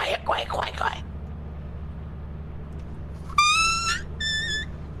 Shh, quiet, quiet, quiet, quiet.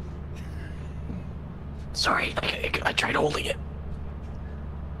 Sorry, I tried holding it.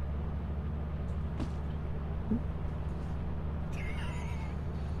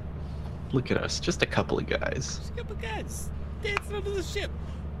 Look at us, just a couple of guys. Just a couple guys dancing under the ship.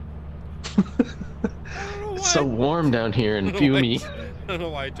 I don't know why. It's so warm down here in I don't know why- Fiume. I don't know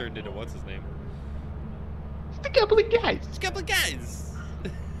why I turned into what's his name. Just a couple of guys. Just a couple of guys.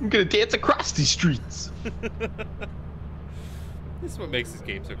 I'm gonna dance across these streets. This is what makes this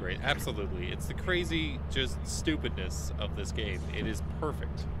game so great. Absolutely. It's the crazy, just stupidness of this game. It is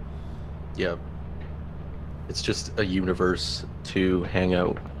perfect. Yep. It's just a universe to hang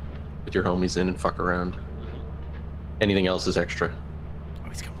out with your homies in and fuck around. Anything else is extra. Oh,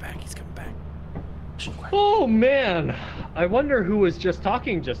 he's coming back. He's coming back. Oh, man. I wonder who was just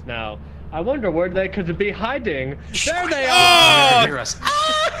talking just now. I wonder where they could be hiding. There they are! Oh! Hear us.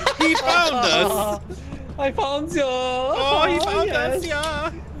 He found us! I found you! Oh, he found us,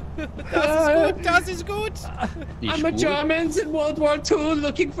 yeah! Das ist gut! I'm a German in World War II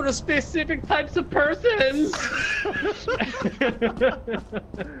looking for specific types of persons.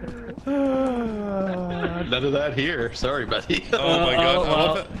 None of that here. Sorry, buddy. Oh my god. I love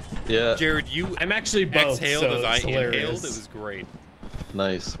well. it. Yeah. Jared, you I'm actually both, exhaled so as I it's inhaled. hilarious. It was great.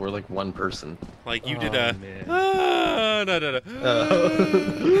 Nice. We're like one person. Like you did Oh, a. man. No.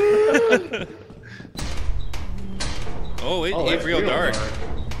 Oh, it's it's real real dark. dark.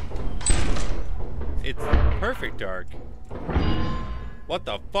 It's perfect dark. What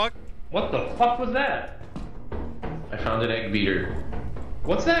the fuck? What the fuck was that? I found an egg beater.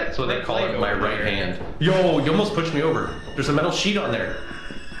 What's that? That's what they call it, my right hand. Yo, you almost pushed me over. There's a metal sheet on there.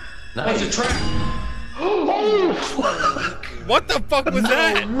 Nice. It's a trap. What the fuck was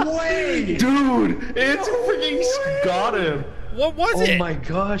that? Way! Dude, it's freaking got him. What was Oh it? my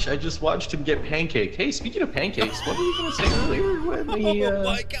gosh, I just watched him get pancaked. Hey, speaking of pancakes, what were you gonna say earlier when he, Oh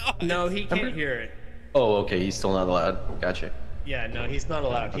my god. No, he can't hear it. Oh, okay, he's still not allowed. Gotcha. Yeah, no, he's not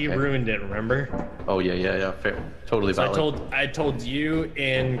allowed. He Okay. ruined it, remember? Oh, yeah, fair. Totally So valid. I told you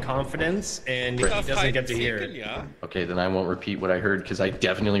in confidence, and he Right. doesn't get to hear Taken, it. yeah. Okay, then I won't repeat what I heard, because I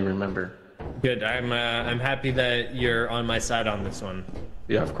definitely remember. Good. I'm happy that you're on my side on this one.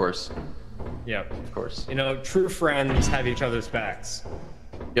 Yeah, of course. Yep. Of course. You know, true friends have each other's backs.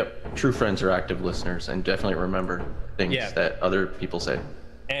 Yep, true friends are active listeners, and definitely remember things Yeah. that other people say.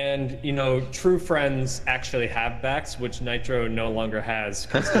 And, you know, true friends actually have backs, which Nitro no longer has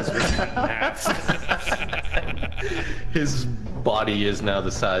because he's cut in half. His body is now the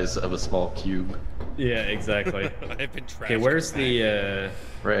size of a small cube. Yeah, exactly. I've been trashed. Okay, where's the,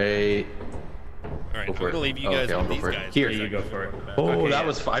 Right. All right, Go I'm for it. gonna leave you Oh, guys okay, I'll with go these for it. guys. Here. you go for it. Oh, Okay, that yeah.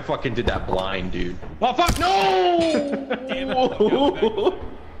 was. I fucking did that blind, dude. Oh, fuck, no! Damn it.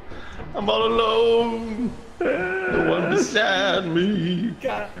 I'm all alone. No one beside me.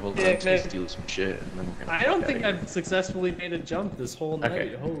 God, Well, yeah, let's go man. steal some shit. And then we're gonna I don't get think outta I've successfully made a jump this whole night.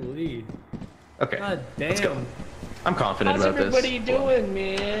 Okay. Holy. here. Okay. God Let's go. damn. I'm confident How's about this. everybody doing,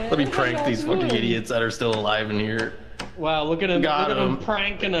 man? Let me How prank y'all these fucking doing? idiots that are still alive in here. Wow, look at him. Got look at him him.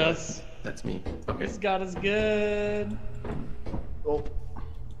 pranking us. That's me. Okay. He's got us good. Oh.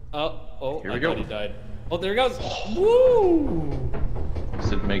 Oh, Here I we go. thought he died. Oh, there he goes. Woo!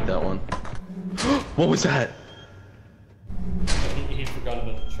 Should make that one. What was that? He forgot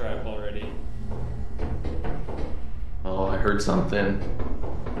about the trap already. Oh, I heard something.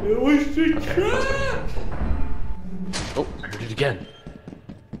 It was the Okay, trap! Oh, I heard it again.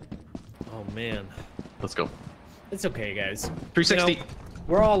 Oh, man. Let's go. It's okay, guys. 360. You know,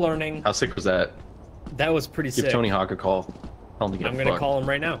 we're all learning. How sick was that? That was pretty Give sick. Tony Hawk a call. Tell him to get I'm gonna fucked. call him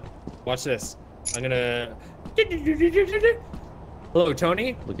right now. Watch this. I'm gonna. Hello,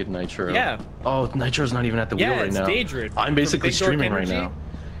 Tony. Look at Nitro. Yeah. Oh, Nitro's not even at the wheel Yeah, right it's now. Daedric I'm from basically Big Dork streaming right Energy. now.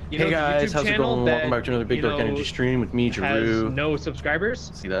 You know, Hey the guys, YouTube how's it channel going? that, Welcome back to another Big you Dork know, Energy stream with me, Has Drew. no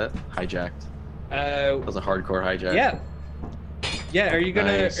subscribers. See that? Hijacked. Uh, That was a hardcore hijack. yeah. Yeah. Are you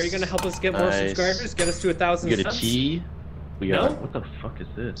gonna Nice. help us get more Nice. subscribers? Get us to 1,000 We get a subs? key. We No? got. What the fuck is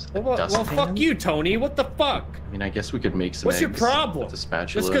this? A Well, dustpan? fuck you, Tony. What the fuck? I mean, I guess we could make some What's your eggs problem? with a spatula.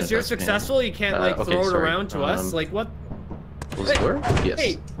 Just and a because you're dustpan. successful, you can't like Okay, throw it sorry. around to us? Like what? Was it where? Yes.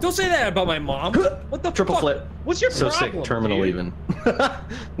 Hey, don't say that about my mom. What the Triple fuck? flip. What's your So problem? sick. Terminal dude? even.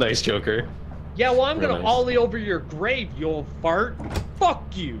 Nice Joker. Yeah, well, I'm Real gonna nice. ollie over your grave, you old fart.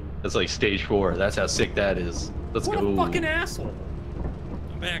 Fuck you. That's like stage 4. That's how sick that is. Let's What go. a fucking asshole.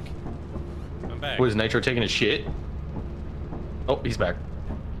 I'm back. I'm back. What is Nitro taking a shit? Oh, he's back.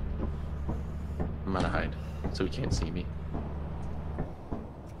 I'm gonna hide so he can't see me.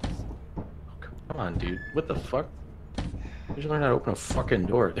 Oh, come on, dude. What the fuck? You should learn how to open a fucking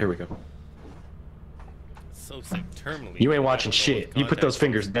door. There we go. So sick. Terminally. You ain't watching shit. You put those Contact.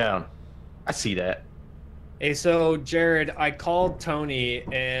 fingers down. I see that. Hey, so Jared, I called Tony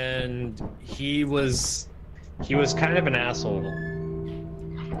and he was kind of an asshole.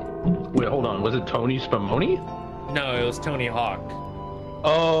 Wait, hold on. Was it Tony Spumoni? No, it was Tony Hawk.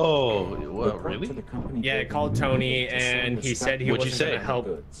 Oh, what, Report to really? the company Yeah, I building called Tony immediately to send and the he scrap said he What'd you wasn't say? gonna help.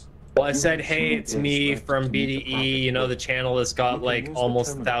 goods. Well, I You said, have hey, 2 it's days me left from to meet the BDE, profit you know, the quota. channel that's You got can like use the almost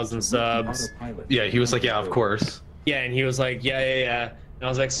terminal 1,000 to subs. autopilot. Yeah, he was like, yeah, of course. Yeah, and he was like, yeah. And I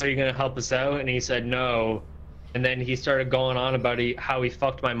was like, so you're gonna help us out? And he said no. And then he started going on about how he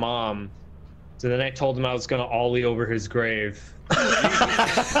fucked my mom. So then I told him I was gonna ollie over his grave.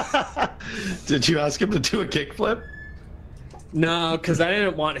 Did you ask him to do a kickflip? No, because I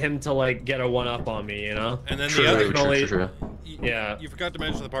didn't want him to like get a one up on me, you know? And then True, the other. true. Yeah. You forgot to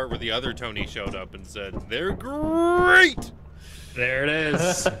mention the part where the other Tony showed up and said, "They're great." There it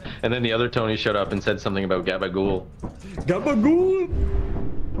is. And then the other Tony showed up and said something about Gabagool. Gabagool!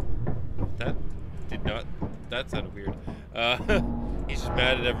 That did not. That sounded weird. He's just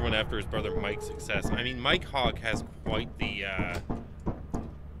mad at everyone after his brother Mike's success. I mean, Mike Hawk has quite the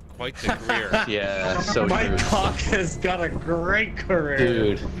career. Yeah, so Mike true. Hawk has got a great career.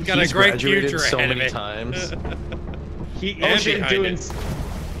 Dude, Got a he's great graduated future so ahead of many it. times. He And has been behind doing. it.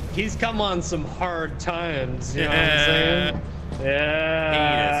 He's come on some hard times. You know what I'm Yeah. saying?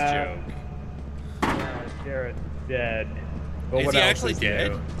 Yeah. Heinous joke. Garrett's dead. But Is what he else actually is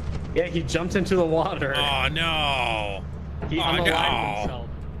dead? new? Yeah, he jumped into the water. Oh no! He Oh, unalived no. himself.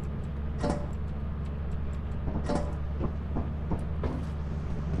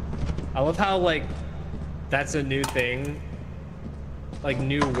 I love how like that's a new thing. Like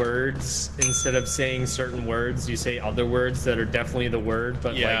new words, instead of saying certain words, you say other words that are definitely the word,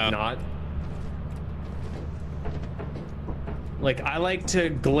 but Yeah. like not. Like I like to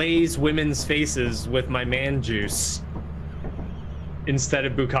glaze women's faces with my man juice instead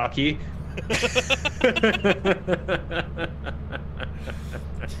of bukkake.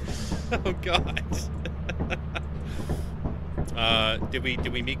 Oh god. Did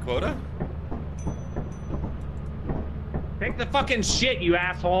we meet quota? Take the fucking shit, you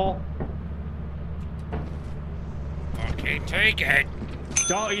asshole! Okay, take it.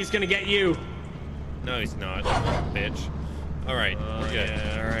 Don't, he's gonna get you. No, he's not, bitch. All right, we're good.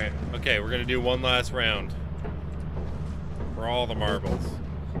 Yeah, all right. Okay, we're gonna do one last round for all the marbles.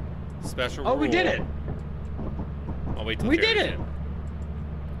 Special Oh, we did rule. it. I'll wait till We did Jerry's it. in.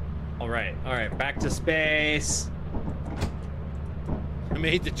 All right, back to space. I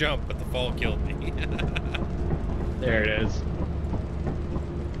made the jump, but the fall killed me. There it is.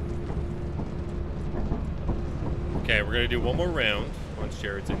 Okay, we're gonna do one more round once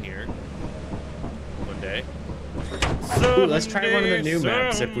Jared's in here. One day. Ooh, let's try one of the new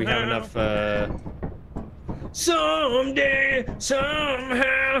maps if we have enough. Someday,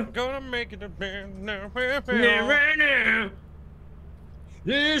 somehow, Gonna make it a band now. right now.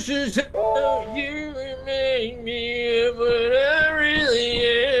 This is how you make me what I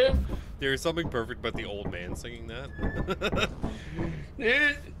really am. There's something perfect about the old man singing that.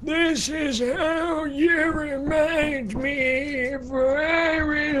 This is how you remind me of what I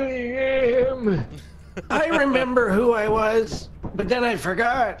really am. I remember who I was, but then I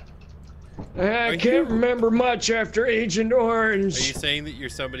forgot. I can't remember much after Agent Are Orange. you saying that you're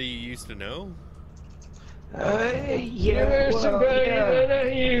somebody you used to know? Yeah, somebody that I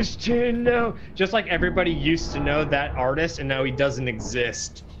used to know. Just like everybody used to know that artist, and now he doesn't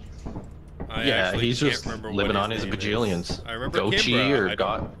exist. I Yeah, actually he's can't just remember what living on his name is. bajillions. I remember Gochi Kimbra. or I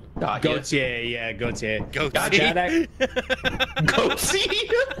Got ya. Gautier, yeah, Gautier. Goatee.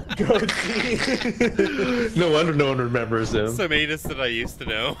 Goatee. No wonder no one remembers him. Some anus that I used to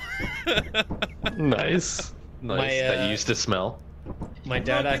know. Nice. That you used to smell. My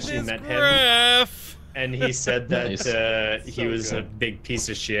dad actually met him, Graph. and he said that Nice. he was a big piece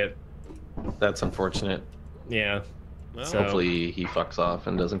of shit. That's unfortunate. Yeah. Well, So- Hopefully he fucks off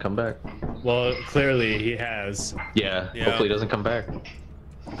and doesn't come back. Well, clearly he has. Yeah, Yeah. hopefully he doesn't come back.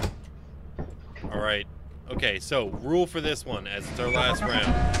 all right. Okay, so rule for this one, as it's our last round.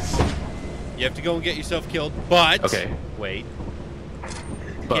 You have to go and get yourself killed, but Okay. wait,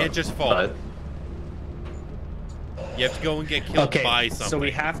 But, can't just fall. but- You have to go and get killed Okay, by something. so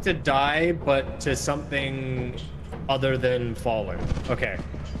we have to die, but to something other than falling. Okay.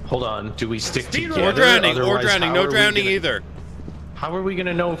 hold on, do we stick Speed together? or drowning, or Otherwise, drowning. how No are we drowning gonna- either. How are we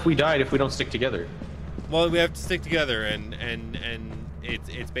gonna know if we died if we don't stick together? Well, we have to stick together, and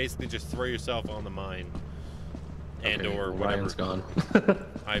it's basically just throw yourself on the mine, and Okay, or well, whatever. Ryan's gone.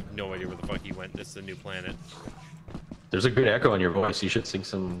 I have no idea where the fuck he went. This is a new planet. There's a good echo in your voice. You should sing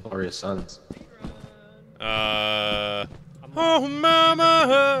some Glorious Sons. Oh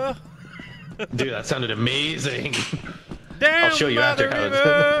mama, Dude, that sounded amazing. down I'll show you by after the how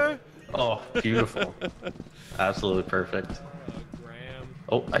river. Oh, beautiful. Absolutely perfect. Graham.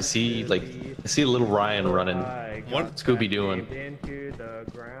 Oh, I see little Ryan running. What- Scooby doing? Into the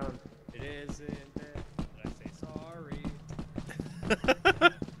ground. It isn't there. Did I say sorry?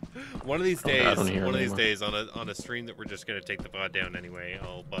 One of these Oh, days, I don't hear one of these anymore. days on a stream that we're just gonna take the pod down anyway.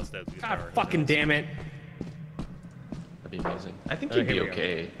 I'll bust out the God guitar. fucking damn it. That'd be amazing. I think Oh, you'd be here we go.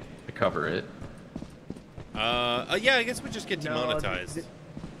 okay to cover it. Yeah, I guess we just get demonetized.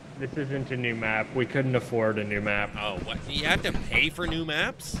 This isn't a new map. We couldn't afford a new map. Oh, what? You have to pay for new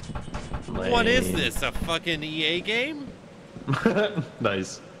maps? What is Lame. this? A fucking EA game?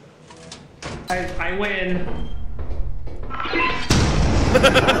 Nice. I win.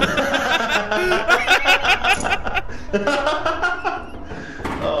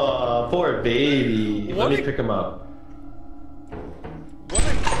 Oh, poor baby. What Let me a- pick him up. What?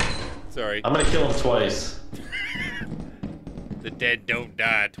 Sorry. I'm gonna kill him twice. The dead don't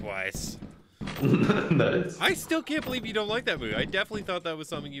die twice. Nice. I still can't believe you don't like that movie. I definitely thought that was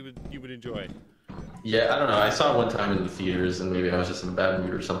something you would enjoy. Yeah, I don't know. I saw it one time in the theaters, and maybe I was just in a bad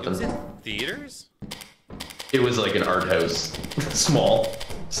mood or It something. was in theaters? It was like an art house, small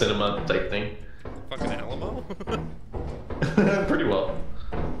cinema type thing. Fucking Alamo? Pretty well.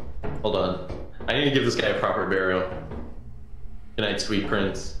 Hold on. I need to give this guy a proper burial. Good night, sweet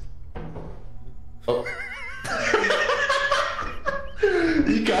prince. Oh.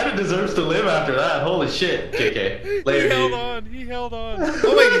 He kind of deserves to live after that. Holy shit, JK. Later, He held dude. on. He held on.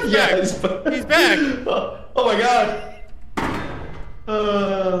 Oh wait, he's back. He's back. Oh my god.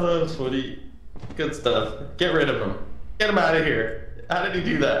 That was funny. Good stuff. Get rid of him. Get him out of here. How did he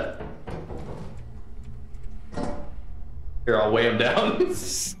do that? Here, I'll weigh him down.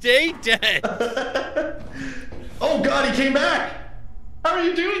 Stay dead. Oh god, he came back! How are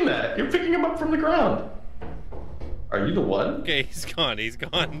you doing that? You're picking him up from the ground. Are you the one? Okay, he's gone. He's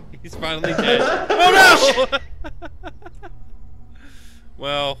gone. He's finally dead. Oh no!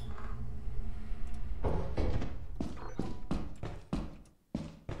 Well.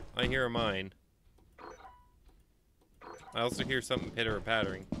 I hear a mine. I also hear something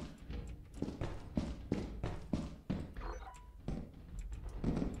pitter-pattering.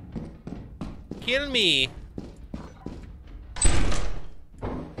 Kill me!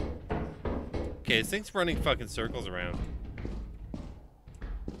 Okay, this thing's running fucking circles around.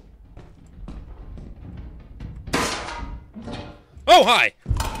 Oh, hi!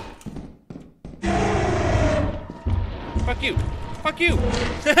 Fuck you! Fuck you!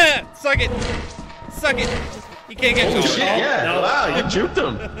 Suck it! Suck it! You can't get Oh to shit, it. yeah. No. Wow, you juked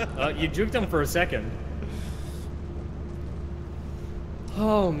him. You juked him for a second.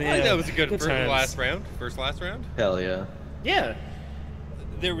 Oh I man, think that was a good times. last round. Last round. Hell yeah. Yeah.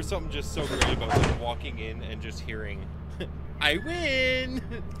 There was something just so great about like walking in and just hearing, "I win."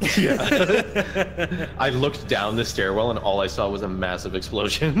 Yeah. I looked down the stairwell and all I saw was a massive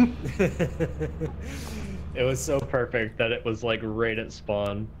explosion. It was so perfect that it was like right at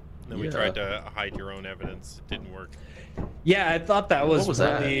spawn. Then we Yeah. tried to hide your own evidence. It didn't work. Yeah, I thought that was, What was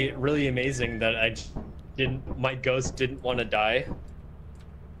that? really amazing that I didn't. My ghost didn't want to die.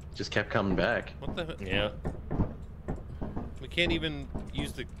 Just kept coming back. What the? Yeah. We can't even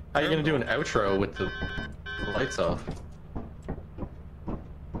use the. How are you gonna do an outro with the lights off?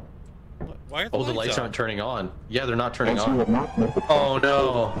 Why are Oh, the lights on? aren't turning on. Yeah, they're not turning As you on. have not met the Oh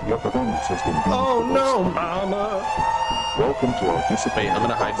no. your performance has been deemed Oh poor. no, mama. Welcome to our Wait, discipline. I'm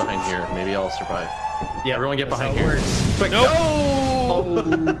gonna hide behind here. Maybe I'll survive. Yeah. Everyone get that's behind how it here. works. Quick, Nope.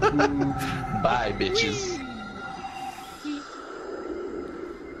 no! Bye, bitches.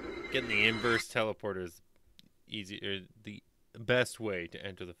 Getting the inverse teleporter is easy, or the best way to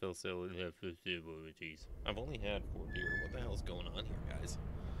enter the facilities. I've only had 4 beer. What the hell's going on here, guys?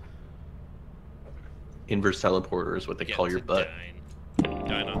 Inverse teleporter is what they Get call your to butt.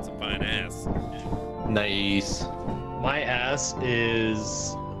 Dine on some fine ass. Nice. My ass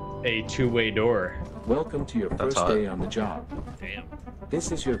is a two-way door. Welcome to your That's first hot. day on the job. Damn.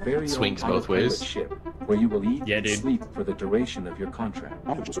 This is your very Swings own both ways. autopilot ship, where you will eat Yeah, and dude. sleep for the duration of your contract.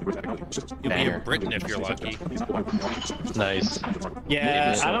 You'll be Banger. in Britain if you're lucky. Nice.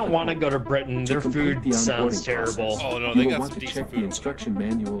 Yeah, Yeah. I don't want to go to Britain. To Their complete food the sounds onboarding terrible. process, Oh, no, you they will got want some to decent check the food. instruction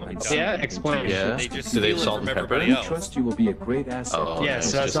manual and Yeah, sign it explain. into your Yeah. They just Do they have steal it salt from and pepper? everybody We else. trust you will be a great asset. Oh, Yeah, nice.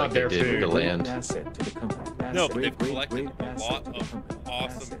 so that's Just not like their they did with food. the Great land. asset to the company. No, Great, they've great, collected great a asset lot to the of company.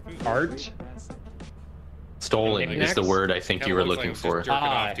 awesome Asset. food. Art? Stolen is the word I think you were Kinda looks looking like for. I'm just jerking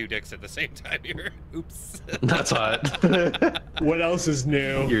Ah. off 2 dicks at the same time here. Oops. That's hot. What else is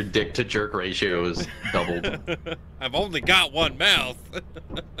new? Your dick to jerk ratio is doubled. I've only got one mouth.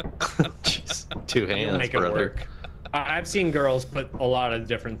 Jeez. 2 hands, Make it brother. work. I've seen girls put a lot of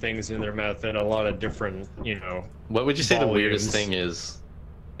different things in their mouth and a lot of different, What would you say the weirdest Volumes. thing is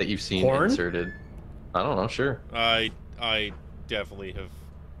that you've seen Porn? inserted? I don't know, sure. I definitely have.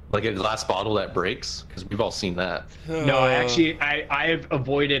 Like a glass bottle that breaks? Because we've all seen that. No, actually, I've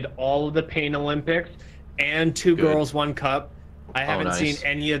avoided all of the Pain Olympics and Two Good. Girls, One Cup. I haven't nice. seen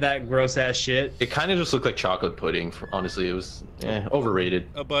any of that gross ass shit. It kind of just looked like chocolate pudding. Honestly, it was overrated.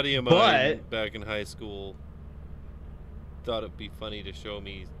 A buddy of mine But- back in high school thought it'd be funny to show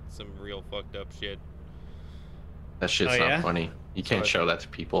me some real fucked up shit. That shit's Oh, not yeah? funny. You can't show that to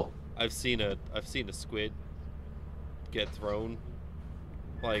people. I've seen a squid get thrown,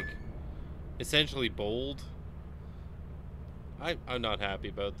 like, essentially bowled. I'm not happy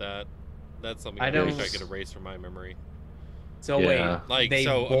about that. That's something I I wish don't- I could erase from my memory. So Yeah. wait, Like, they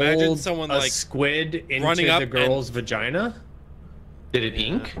so imagine bowled someone, a like, squid into running up the girl's vagina? Did it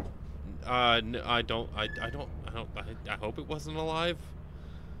ink? No, I hope it wasn't alive.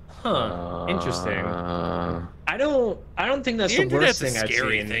 Huh. Interesting. Uh, I don't think that's The the worst internet's a thing I've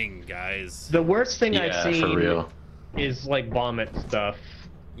scary seen. thing, guys. The worst thing yeah, I've seen for real. is like vomit stuff.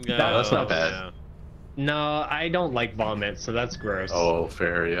 No, that's not bad. yeah. No, I don't like vomit, so that's gross. Oh,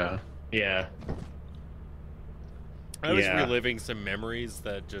 fair, yeah. Yeah. I was Yeah. reliving some memories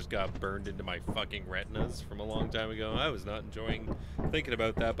that just got burned into my fucking retinas from a long time ago. I was not enjoying thinking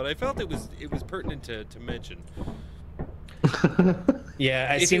about that, but I felt it was pertinent to mention. Yeah,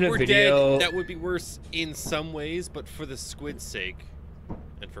 I If seen it a were video. dead, that would be worse in some ways, but for the squid's sake,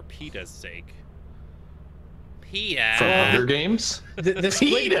 and for PETA's sake. PETA! From Hunger Games? The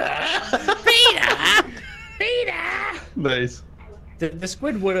squid. Nice. The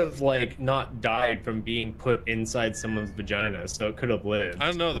squid would have like not died from being put inside someone's vagina, so it could have lived. I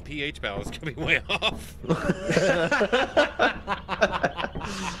don't know, the pH balance could be way off.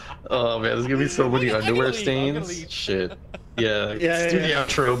 Oh man, there's gonna be so many I'm gonna underwear leave, I'm gonna stains. leave. Shit. Yeah, Yeah, let's do the yeah.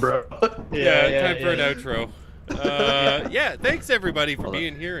 outro, bro. Yeah, time for an outro. Yeah, thanks everybody for Hold on.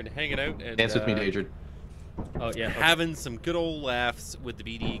 being here and hanging out and Dance with me, Daedra. Oh yeah. having some good old laughs with the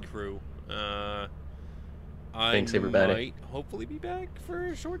BD crew. I Thanks, everybody. might hopefully be back for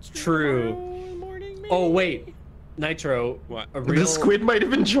a short stream True. tomorrow morning. Oh maybe? wait, Nitro, What? a real, The squid might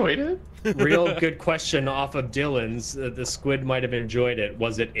have enjoyed it. real good question off of Dylan's. The squid might have enjoyed it.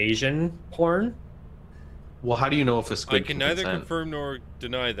 Was it Asian porn? Well, how do you know if a I squid can can neither consent? confirm nor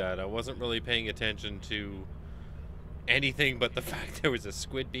deny that. I wasn't really paying attention to anything but the fact there was a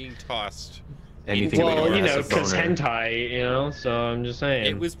squid being tossed. Anything Well, with a you know, massive because boner. hentai, you know. So I'm just saying.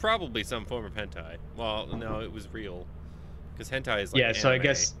 It was probably some form of hentai. Well, no, it was real. Because hentai is like yeah. So I anime.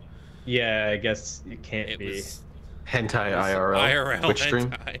 guess. Yeah, I guess it can't It be. was Hentai it was IRL. IRL Twitch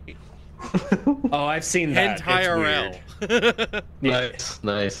stream. hentai. Oh, I've seen that. Hentai It's weird. IRL. Nice,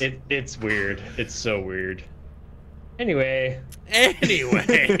 nice. It's weird. It's so weird. Anyway. Anyway,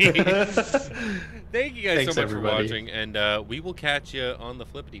 thank you guys Thanks, so much everybody. for watching, and we will catch you on the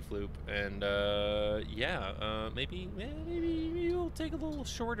flippity floop. And maybe we'll take a little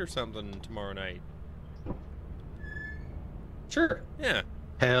short or something tomorrow night. Sure. Yeah,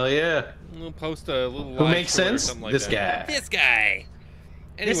 Hell yeah. we'll post a little. Who live makes short or sense? something like This that. guy. This guy.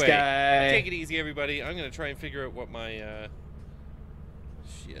 Anyway, This guy. take it easy, everybody. I'm gonna try and figure out what my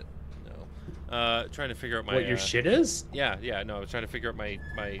shit. No, trying to figure out my What your shit is? Yeah, no, I was trying to figure out my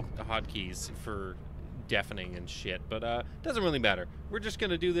hotkeys for deafening and shit, but doesn't really matter. We're just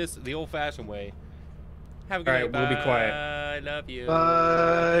gonna do this the old-fashioned way. Have a good All night. right, we'll be quiet. Bye. I love you.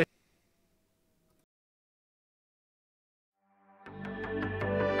 Bye.